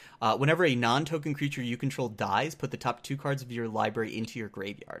 green. Whenever a non-token creature you control dies, put the top 2 cards of your library into your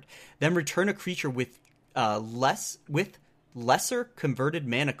graveyard. Then return a creature with lesser converted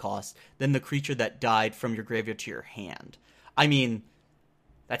mana cost than the creature that died from your graveyard to your hand. I mean,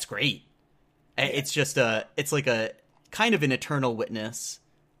 that's great. It's just it's like a kind of an eternal witness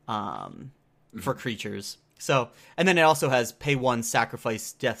for creatures. So, and then it also has pay 1,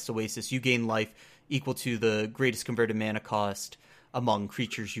 sacrifice Death's Oasis. You gain life equal to the greatest converted mana cost among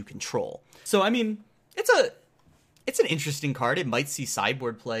creatures you control. So, I mean, it's an interesting card. It might see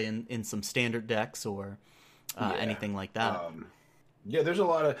sideboard play in some standard decks or anything like that. Yeah, there's a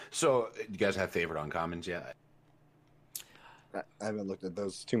lot of. So, you guys have favorite uncommons yet? I haven't looked at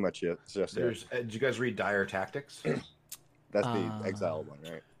those too much yet. Did you guys read Dire Tactics? That's the exile one,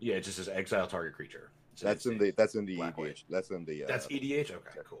 right? Yeah, it just says exile target creature. So that's in the black, EDH. white. That's in the. That's EDH.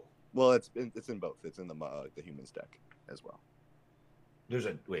 Okay, cool. Well, it's in both. It's in the humans deck as well. There's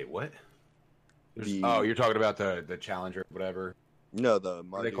a wait. What? Oh, you're talking about the Challenger, whatever. No, the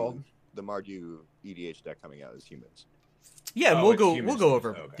What are they called? The Mardu EDH deck coming out is humans. Yeah, and we'll go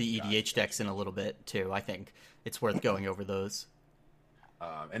over Okay, the EDH decks in a little bit too. I think it's worth going over those.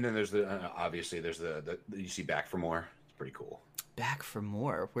 And then there's obviously there's the you see Back for More. It's pretty cool. Back for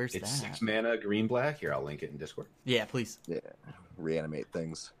More. Where's It's that? 6 mana, green black. Here, I'll link it in Discord. Yeah, please. Yeah, reanimate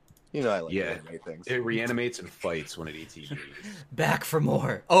things. You know I like Yeah. reanimate things. It reanimates and fights when it eats ETBs. Back for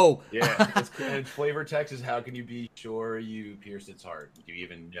More. Oh, Yeah, its flavor text is, how can you be sure you pierced its heart? Do you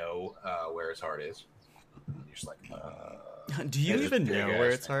even know where its heart is? You're just like, do you It's even just know big where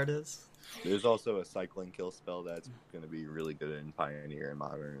ass its thing. heart is? There's also a cycling kill spell that's going to be really good in Pioneer and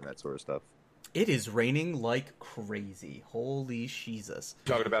Modern and that sort of stuff. It is raining like crazy. Holy Jesus.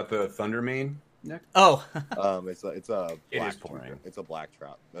 talking about the Thundermane, Nick? Oh, It's a It black is pouring. It's a black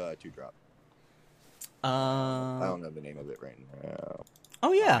drop, 2-drop. I oh don't know the name of it right now.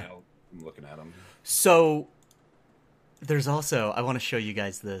 yeah. I'm looking at them. So there's also, I want to show you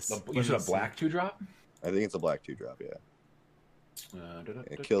guys this. You Let said me a see. black 2-drop? I think it's a black 2-drop. Yeah,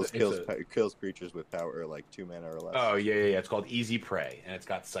 it It kills creatures with power like 2 mana or less. Oh yeah. It's called Easy Prey, and it's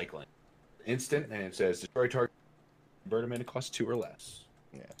got cycling, instant, and it says destroy target. Bird mana costs 2 or less.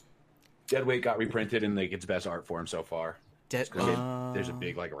 Yeah. Deadweight got reprinted in like its best art form so far. Dead- There's a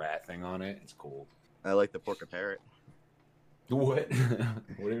big like rat thing on it. It's cool. I like the Porca Parrot. What?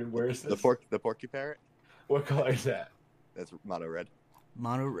 Where is this? The Porky Parrot. What color is that? That's mono red.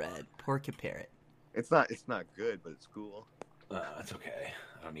 Mono red, Porky Parrot. It's not good, but it's cool. It's okay.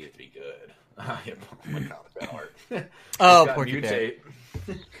 I don't need it to be good. Oh my god, bad art. Oh, It's got Porky Parrot.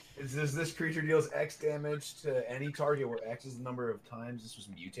 mutate. It says this creature deals X damage to any target where X is the number of times this was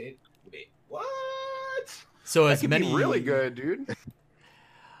mutate. Wait, what? So That as could many be really good, dude.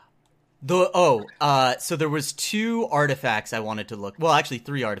 So there was 2 artifacts I wanted to look. Well, actually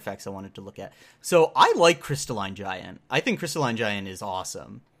 3 artifacts I wanted to look at. So I like Crystalline Giant. I think Crystalline Giant is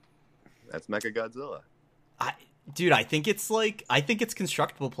awesome. That's Mecha Godzilla. Dude, I think it's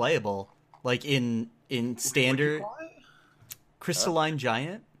constructible playable. Like in standard Crystalline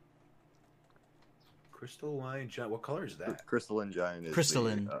Giant. Crystalline Giant. What color is that? Crystalline Giant is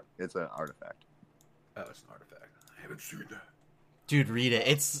Crystalline. It's an artifact. Oh, it's an artifact. I haven't seen that. Dude, read it.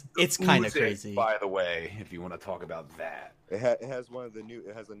 It's kind of Who's it, crazy. by the way, if you want to talk about that. It has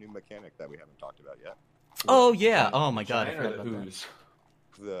It has a new mechanic that we haven't talked about yet. Oh yeah. Oh my god. I Giant or forgot the about that. who's?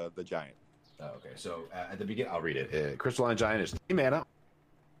 The giant. Oh, okay, so at the beginning, I'll read it. Crystalline Giant is 3 mana,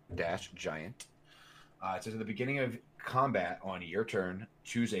 -giant. It says at the beginning of combat on your turn,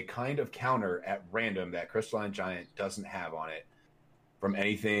 choose a kind of counter at random that Crystalline Giant doesn't have on it from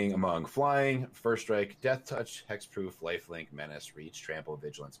anything among flying, first strike, death touch, hexproof, lifelink, menace, reach, trample,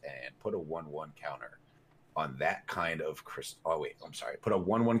 vigilance, and put a 1/1 counter on that kind of put a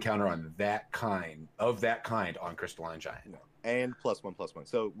 1/1 counter on that kind on Crystalline Giant. And +1/+1.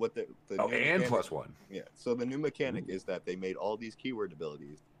 So what the and mechanic, +1. Yeah. So the new mechanic is that they made all these keyword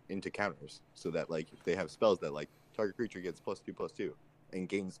abilities into counters, so that like they have spells that like target creature gets +2/+2 and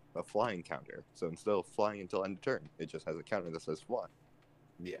gains a flying counter. So instead of flying until end of turn, it just has a counter that says fly.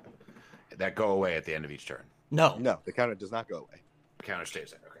 Yeah, that go away at the end of each turn. No. No, the counter does not go away, The counter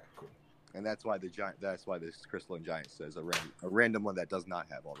stays there. Okay, cool. and that's why That's why this Crystalline Giant says a random one that does not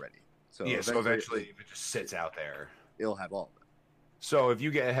have already. So So eventually, if it just sits out there, it'll have all of them. So if you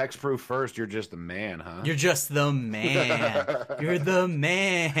get hexproof first, you're just the man, huh? You're just the man. You're the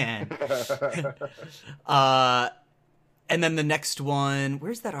man. And then the next one,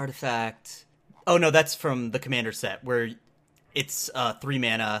 where's that artifact? Oh no, that's from the commander set where it's 3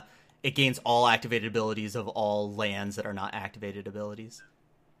 mana. It gains all activated abilities of all lands that are not activated abilities.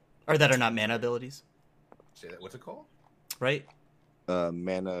 Or that are not mana abilities. Say that. What's it called? Right?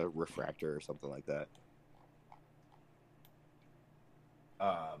 Mana Refractor or something like that.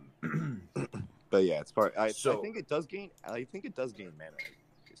 But yeah, it's part. I think it does gain. I think it does gain mana.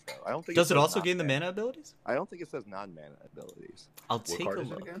 So I don't think. Does it also gain the mana abilities? I don't think it says non-mana abilities. I'll What take card a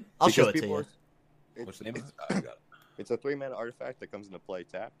is it look. again? I'll show Because it to people you. What's the name of it? I got it. It's a 3-mana artifact that comes into play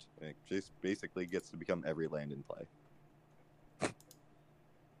tapped, and it just basically gets to become every land in play.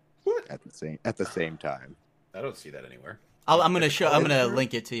 What? At the same time. I don't see that anywhere. I'm gonna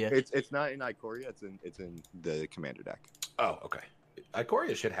link it to you. It's not in Ikoria. It's in the commander deck. Oh, okay.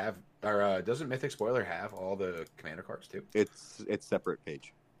 Ikoria should have, or doesn't Mythic Spoiler have all the commander cards too? It's separate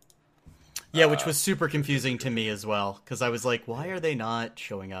page. Yeah, which was super confusing to me as well, because I was like, why are they not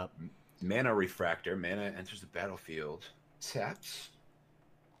showing up? Mana Refractor. Mana enters the battlefield. Taps.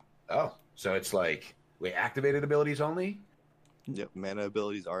 Oh, so it's like, wait, activated abilities only? Yep, mana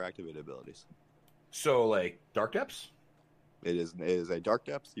abilities are activated abilities. So like Dark Depths? It is a Dark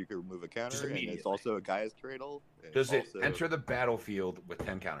Depths. You can remove a Just counter, and immediately. it's also a Gaia's Cradle. and Does it also- enter the battlefield with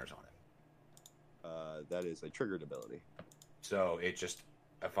 10 counters on it? That is a triggered ability. So it just,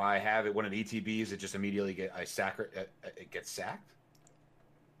 if I have it when it ETBs, it just immediately it gets sacked?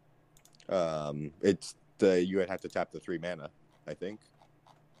 It's you would have to tap the 3 mana, I think.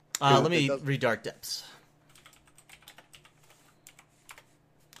 Let It me does- read Dark Depths.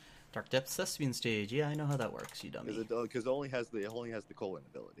 Dark Depths Thespian stage. Yeah, I know how that works, you dummy. Because it only has the colon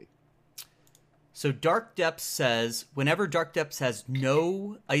ability. So Dark Depths says, whenever Dark Depths has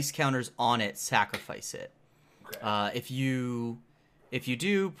no ice counters on it, sacrifice it. Okay. If you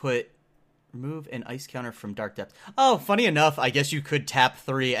do, remove an ice counter from Dark Depths. Oh, funny enough, I guess you could tap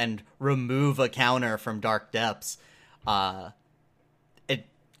 3 and remove a counter from Dark Depths.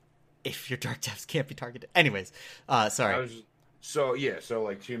 If your Dark Depths can't be targeted. Anyways, sorry. So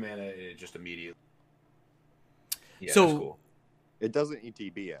like 2 mana, it just immediately. Yeah, So- that's cool. It doesn't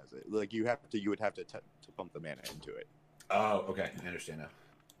ETB as it. Like you would have to pump the mana into it. Oh, okay, I understand now.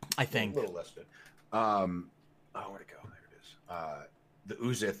 I think. A little less good. Where'd it go? There it is. The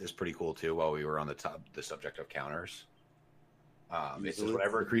Uzith is pretty cool too. While we were on the subject of counters, it says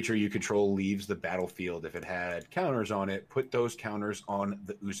whenever a creature you control leaves the battlefield, if it had counters on it, put those counters on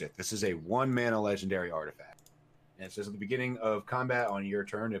the Uzith. This is a 1 mana legendary artifact, and it says at the beginning of combat on your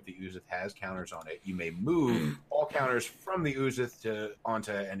turn, if the Uzith has counters on it, you may move all counters from the Uzith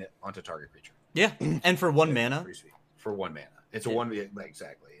onto target creature. Yeah, and for 1 mana. Pretty sweet. For 1 mana. It's a Yeah. 1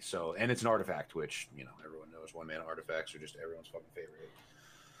 exactly. So, and it's an artifact, which, everyone knows 1 mana artifacts are just everyone's fucking favorite.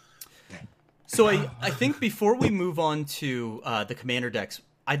 So I think before we move on to the commander decks,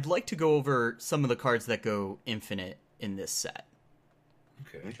 I'd like to go over some of the cards that go infinite in this set.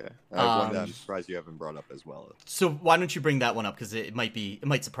 Okay. Okay. I have one that Um, I'm surprised you haven't brought up as well. So why don't you bring that one up, because it might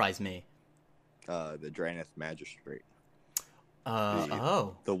surprise me. The Drannith Magistrate.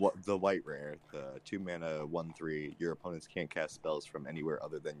 Oh. The white rare, the 2 mana 1/3. Your opponents can't cast spells from anywhere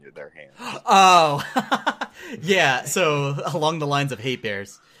other than their hand. Oh. Yeah, so along the lines of hate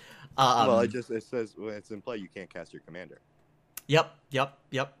bears. Well, it says when it's in play, you can't cast your commander. Yep. So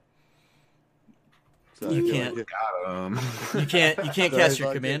You I feel can't. like You can't so cast it's your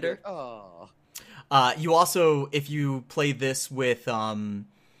like, commander. Oh. You also, if you play this with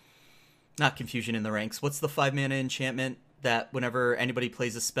not Confusion in the Ranks, what's the 5 mana enchantment that whenever anybody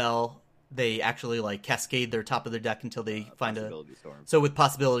plays a spell, they actually like cascade their top of their deck until they find a. Possibility Storm. So with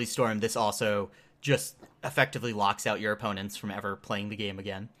Possibility Storm, this also just effectively locks out your opponents from ever playing the game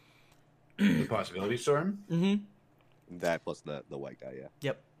again. The possibility storm. Mm-hmm. That plus the white guy, yeah.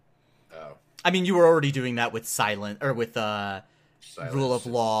 Yep. Oh, I mean, you were already doing that with with Silence. Rule of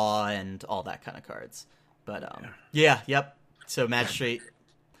Law and all that kind of cards. But yeah, yep. So Magistrate,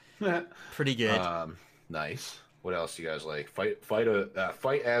 pretty good. Nice. What else do you guys like?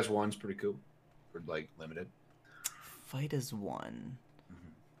 Fight as one's pretty cool. For like limited. Fight as one.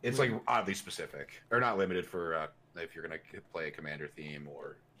 It's like oddly specific, or not limited for if you're gonna play a commander theme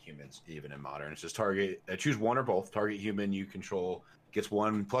or humans, even in modern. It's just target. Choose one or both. Target human you control gets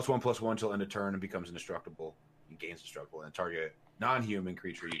 +1/+1 till end of turn and becomes indestructible and gains indestructible. And target non-human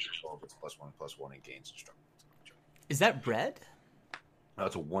creature you control gets +1/+1 and gains indestructible. Is that red? No,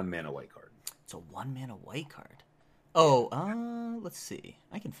 it's a 1-mana white card. It's a 1-mana white card. Oh, let's see.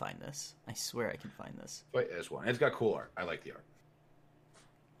 I can find this. I swear I can find this. Fight as one. It's got cool art. I like the art.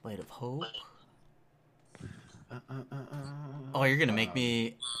 Light of Hope. Oh, you're gonna make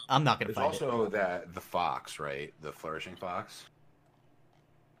me. I'm not gonna There's find it. also the fox, right? The flourishing fox.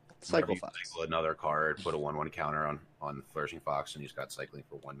 Cycle Whenever you Fox. cycle another card, put a 1/1 counter on the flourishing fox, and he's got cycling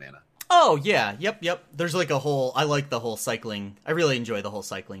for 1 mana. Oh yeah, yep. There's like a whole. I like the whole cycling. I really enjoy the whole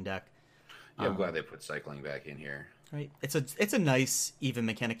cycling deck. Yeah, I'm glad they put cycling back in here. Right. It's a nice even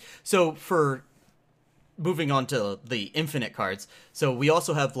mechanic. So for moving on to the infinite cards, so we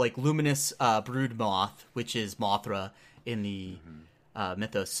also have like Luminous Brood Moth, which is Mothra in the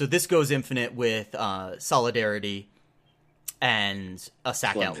mythos. So this goes infinite with Solidarity and a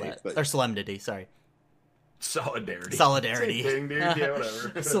sack Solemnity, outlet but- or Solemnity. Sorry, Solidarity. Solidarity. Same thing, dude. Yeah,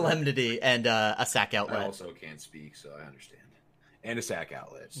 whatever. Solemnity and a sack I outlet. also can't speak, so I understand. And a sack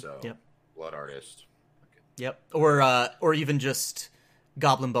outlet, so Yep. Blood Artist. Yep. Or even just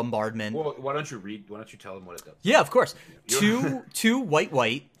Goblin Bombardment. Well, why don't you tell them what it does? Yeah, of course. You- Two white,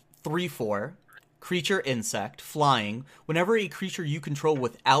 3/4, creature insect, flying. Whenever a creature you control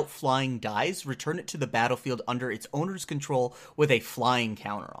without flying dies, return it to the battlefield under its owner's control with a flying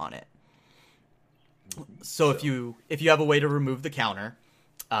counter on it. So if you have a way to remove the counter,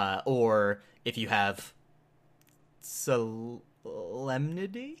 or if you have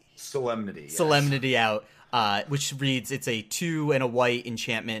Solemnity? Yes. Solemnity out, which reads, it's a 2 and a white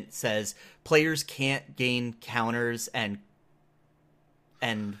enchantment, says players can't gain counters and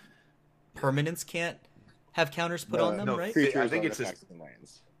permanents can't have counters put on them, no, right? Creatures, I think it's artifacts, and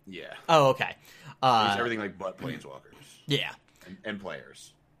lands. Yeah. Oh, okay. It's everything like but planeswalkers. Yeah. And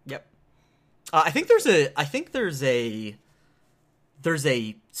players. Yep. I think there's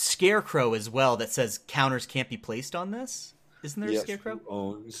a scarecrow as well that says counters can't be placed on this. Isn't there a Yes. scarecrow? Who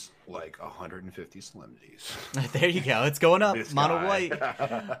owns like 150 solemnities. There you go. It's going up. This Mono guy.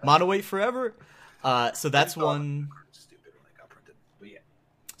 white. Mono white forever. So that's one. Stupid when it got printed. But yeah.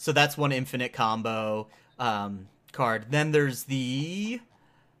 So that's one infinite combo card. Then there's the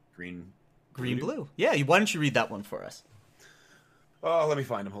Green blue. Yeah, why don't you read that one for us? Oh, let me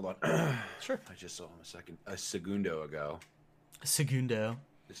find him. Hold on. Sure. I just saw him a segundo ago. Segundo.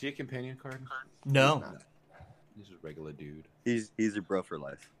 Is he a companion card? No, He's a regular dude. He's your bro for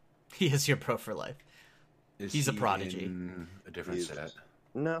life. he is your pro for life. Is He's a he prodigy. in a different He's- set.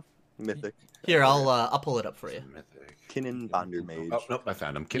 No, mythic. Here, I'll pull it up for you. Mythic. Kinnan Bonder Mage. Oh, nope, I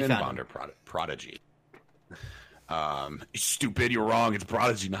found him. Kinnan found Bonder Prodigy. Stupid, you're wrong. It's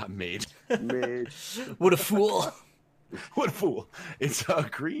Prodigy, not Mage. Mage. What a fool! What a fool. It's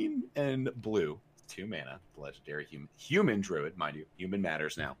green and blue. 2 mana. Legendary human druid, mind you. Human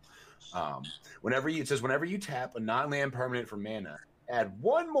matters now. It says whenever you tap a non-land permanent for mana, add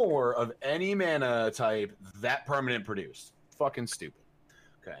 1 more of any mana type that permanent produced. Fucking stupid.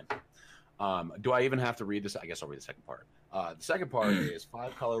 Okay. Do I even have to read this? I guess I'll read the second part. The second part is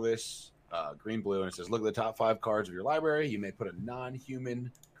 5 colorless, green, blue, and it says, look at the top 5 cards of your library. You may put a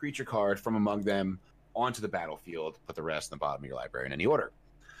non-human creature card from among them onto the battlefield. Put the rest in the bottom of your library in any order.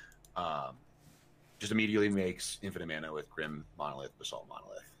 Just immediately makes infinite mana with Grim Monolith, Basalt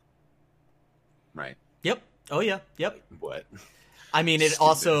Monolith. Right. Yep. Oh yeah. Yep. What? I mean, it Stupid.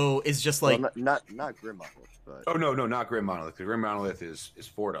 also is just like Well, not Grim Monolith, but Oh, no, not Grim Monolith. The Grim Monolith is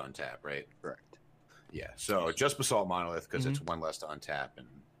 4 to untap, right? correct. Yeah. So just Basalt Monolith because it's 1 less to untap. And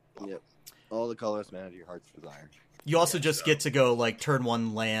Yep. All the colors mana to your heart's desire. you also Yeah, just so- get to go like turn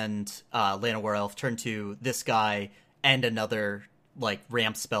 1 land, Llanowar Elf, turn 2 this guy and another like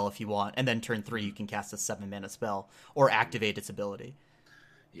ramp spell if you want, and then turn 3 you can cast a 7 mana spell or activate its ability.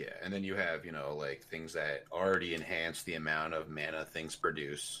 yeah, and then you have, like things that already enhance the amount of mana things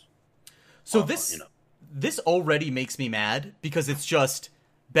produce. So this already makes me mad because it's just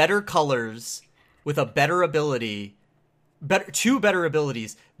better colors with a better ability, 2 better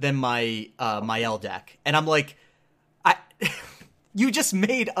abilities than my my L deck, and I'm like, You just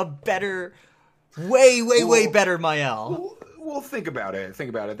made a better, way better Mael. Well, think about it. Think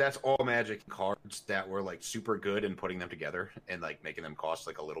about it. That's all Magic cards that were like super good and putting them together and like making them cost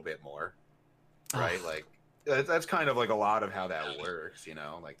like a little bit more, right? Like that's kind of like a lot of how that works, you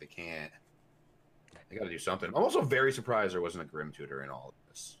know. Like they got to do something. I'm also very surprised there wasn't a Grim Tutor in all of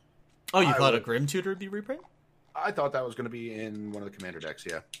this. Oh, you thought a Grim Tutor would be reprint? I thought that was going to be in one of the Commander decks.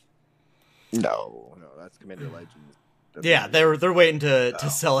 Yeah. No, that's Commander Legends. Yeah, they're waiting to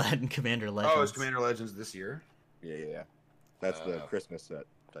sell that in Commander Legends. Oh, it's Commander Legends this year. Yeah. That's the Christmas set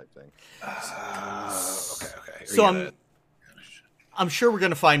type thing. Okay. So I'm sure we're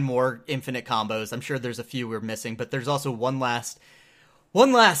gonna find more infinite combos. I'm sure there's a few we're missing, but there's also one last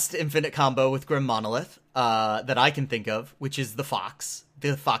infinite combo with Grim Monolith that I can think of, which is the Fox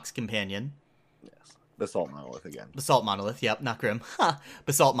Companion. Yes, Basalt Monolith again. Basalt Monolith, yep, not Grim.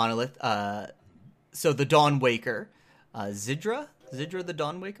 Basalt Monolith. So the Dawn Waker, Zidra the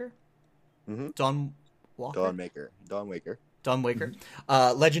Dawn Waker, Dawn Walker, Dawn Waker,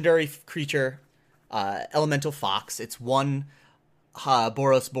 legendary creature, elemental fox. It's one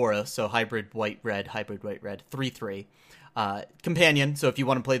Boros, so hybrid white-red, 3/3. Companion, so if you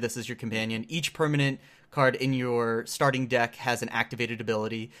want to play this as your companion, each permanent card in your starting deck has an activated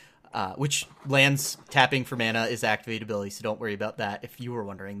ability, which lands tapping for mana is activated ability, so don't worry about that if you were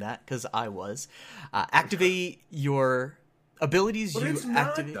wondering that, because I was. Activate your abilities. But you it's not,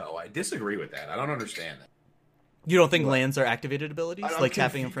 activate. though. I disagree with that. I don't understand that. You don't think lands are activated abilities, like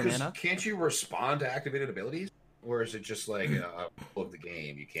tapping them for mana? Can't you respond to activated abilities? Or is it just like a rule of the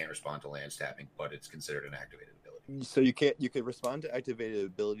game? You can't respond to lands tapping, but it's considered an activated ability. So you can respond to activated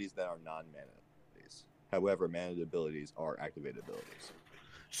abilities that are non-mana abilities. However, mana abilities are activated abilities.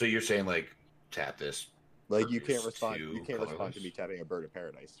 So you're saying like tap this? Like you can't respond to me tapping a Bird of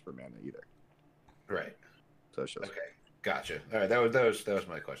Paradise for mana either. Right. So it's just okay, gotcha. All right, that was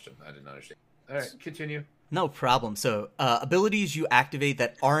my question. I didn't understand. All right, continue. No problem. So, abilities you activate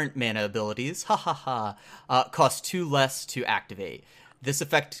that aren't mana abilities, cost 2 less to activate. This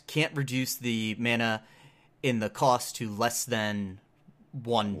effect can't reduce the mana in the cost to less than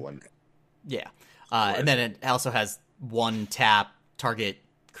 1. Yeah. And then it also has 1 tap, target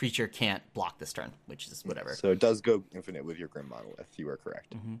creature can't block this turn, which is whatever. So it does go infinite with your Grim Monolith. You are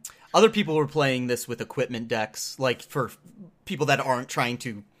correct. Mm-hmm. Other people were playing this with equipment decks, like for people that aren't trying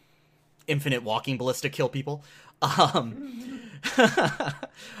to infinite walking ballista kill people, are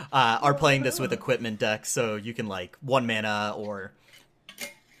playing this with equipment decks, so you can like 1 mana or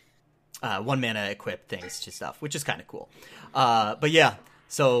 1 mana equip things to stuff, which is kind of cool. But yeah,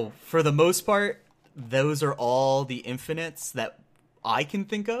 so for the most part, those are all the infinites that I can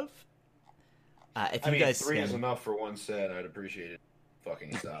think of. If you guys 3 is enough for one set, I'd appreciate it.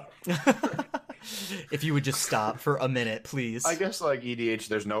 Fucking stop. If you would just stop for a minute, please. I guess like EDH,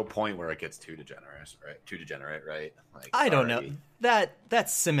 there's no point where it gets too degenerate, right? Like, I don't know. That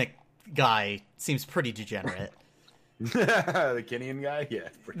Simic guy seems pretty degenerate. The Kinnian guy, yeah.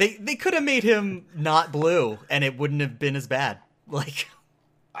 They could have made him not blue, and it wouldn't have been as bad. Like,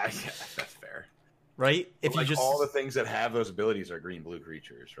 yeah, that's fair, right? If like, you just all the things that have those abilities are green-blue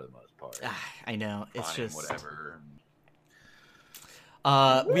creatures for the most part. I know it's Fine, just whatever.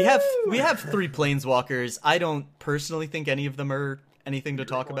 We have 3 planeswalkers. I don't personally think any of them are anything to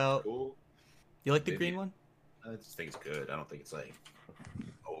talk about. Cool. You like the green one? I just think it's good. I don't think it's like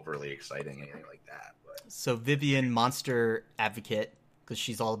overly exciting, anything like that. But So Vivian, Monster Advocate, because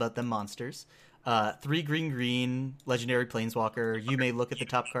she's all about them monsters. 3 green, legendary planeswalker. You may look at the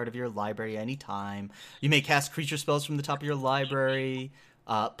top card of your library anytime. You may cast creature spells from the top of your library.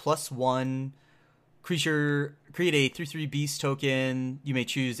 +1 creature, create a 3/3 beast token. You may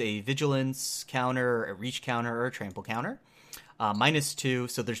choose a vigilance counter, a reach counter, or a trample counter. -2,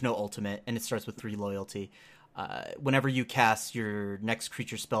 so there's no ultimate, and it starts with 3 loyalty. Whenever you cast your next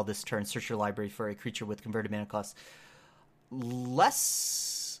creature spell this turn, search your library for a creature with converted mana cost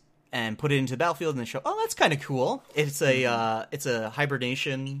less, and put it into the battlefield, and then show. Oh, that's kind of cool. It's a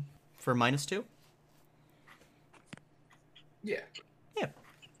hibernation for -2. yeah,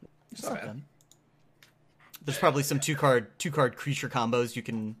 It's not bad. There's probably some two card creature combos you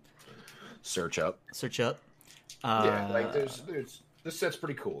can search up. Yeah, like there's this set's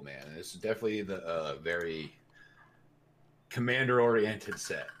pretty cool, man. This is definitely the very commander-oriented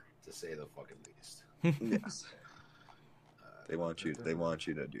set, to say the fucking least. Yes. They want you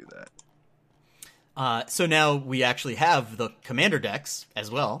to do that. So now we actually have the commander decks as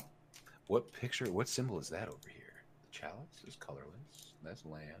well. What symbol is that over here? The chalice is colorless. That's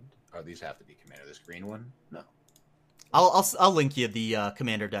land. Or these have to be commander. This green one? No. I'll link you the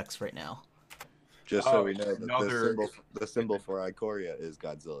commander decks right now. Just so we know, that another- the symbol for Ikoria is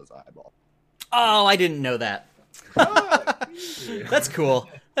Godzilla's eyeball. Oh, I didn't know that. That's cool.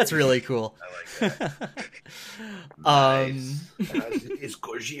 That's really cool. I like that. It's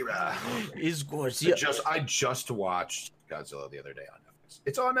Gojira. Is Godzilla. I just watched Godzilla the other day on Netflix.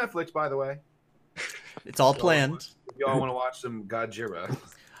 It's on Netflix, by the way. It's all planned. If y'all want to watch some Godzilla.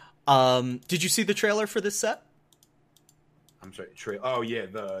 Did you see the trailer for this set? I'm sorry. Oh yeah,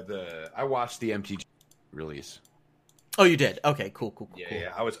 I watched the MTG release. Oh, you did. Okay, cool.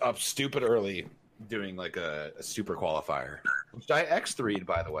 Yeah. I was up stupid early doing like a super qualifier, which I X3'd,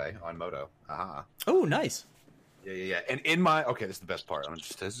 by the way, on Moto. Aha. Oh, nice. Yeah. And in my this is the best part.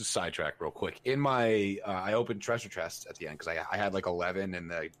 This is a sidetrack real quick. In my I opened treasure chests at the end because I had like 11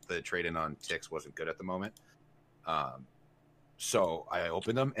 and the trade in on Tix wasn't good at the moment. So I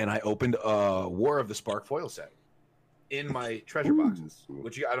opened them and I opened a War of the Spark foil set in my treasure boxes,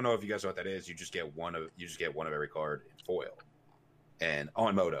 which I don't know if you guys know what that is. You just get one of every card in foil, and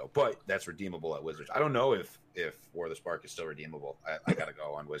on Moto, but that's redeemable at Wizards. I don't know if War of the Spark is still redeemable. I gotta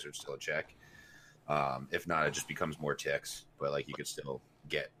go on Wizards to check. If not, it just becomes more ticks, but like you could still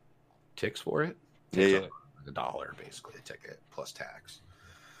get ticks for it. Yeah. Like $1 basically a ticket plus tax.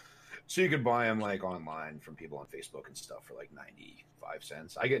 So you could buy them like online from people on Facebook and stuff for like 95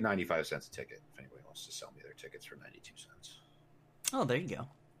 cents. I get 95 cents a ticket if anybody wants to sell me their tickets for 92 cents. Oh, there you go.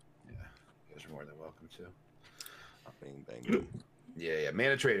 Yeah, you guys are more than welcome to. Bang. Yeah.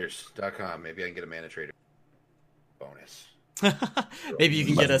 ManaTraders.com. Maybe I can get a ManaTrader bonus. Maybe you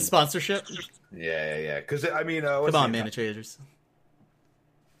can get a sponsorship. Yeah. Because I mean, Come on, ManaTraders.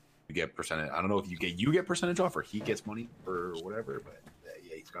 You get percentage. I don't know if you get percentage off or he gets money or whatever, but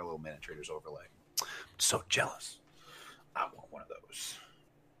yeah, he's got a little ManaTraders overlay. I'm so jealous. I want one of those.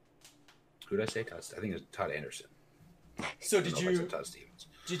 Who did I say? Todd? I think it's Todd Anderson. So I don't know if I said Todd Stevens.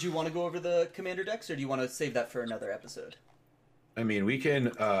 did you want to go over the commander decks, or do you want to save that for another episode? I mean, we can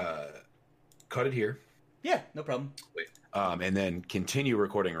cut it here. Yeah, no problem. And then continue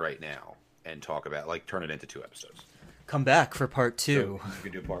recording right now and talk about turn it into 2 episodes. Come back for part 2. So we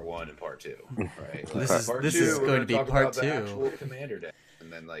could do part 1 and part 2. Right. This is going to be talk part about 2. The actual commander deck,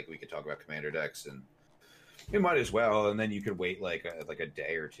 and then we could talk about commander decks, and we might as well. And then you could wait like a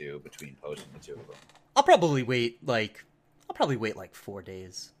day or two between posting the 2 of them. I'll probably wait 4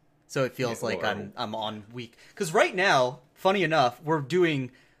 days, so it feels like I'm on week. Because right now, funny enough, we're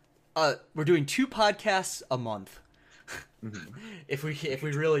doing 2 podcasts a month. Mm-hmm. If we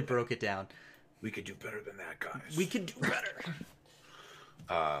really broke it down, We could do better than that, guys. we could do better.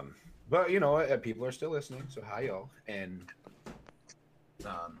 But you know what? People are still listening, so hi y'all. And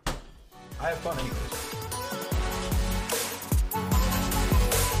I have fun anyways.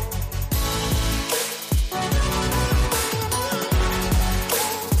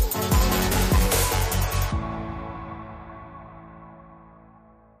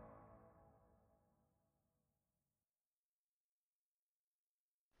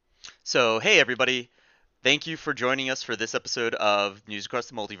 So, hey everybody, thank you for joining us for this episode of News Across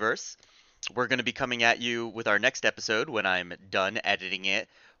the Multiverse. We're going to be coming at you with our next episode when I'm done editing it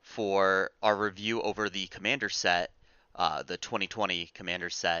for our review over the Commander set, the 2020 Commander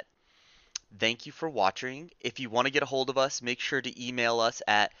set. Thank you for watching. If you want to get a hold of us, make sure to email us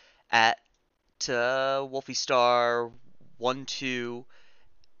at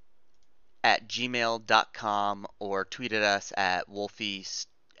wolfiestar12@gmail.com or tweet at us at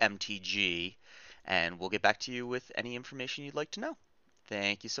wolfiesmtg, and we'll get back to you with any information you'd like to know.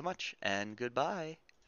 Thank you so much, and goodbye.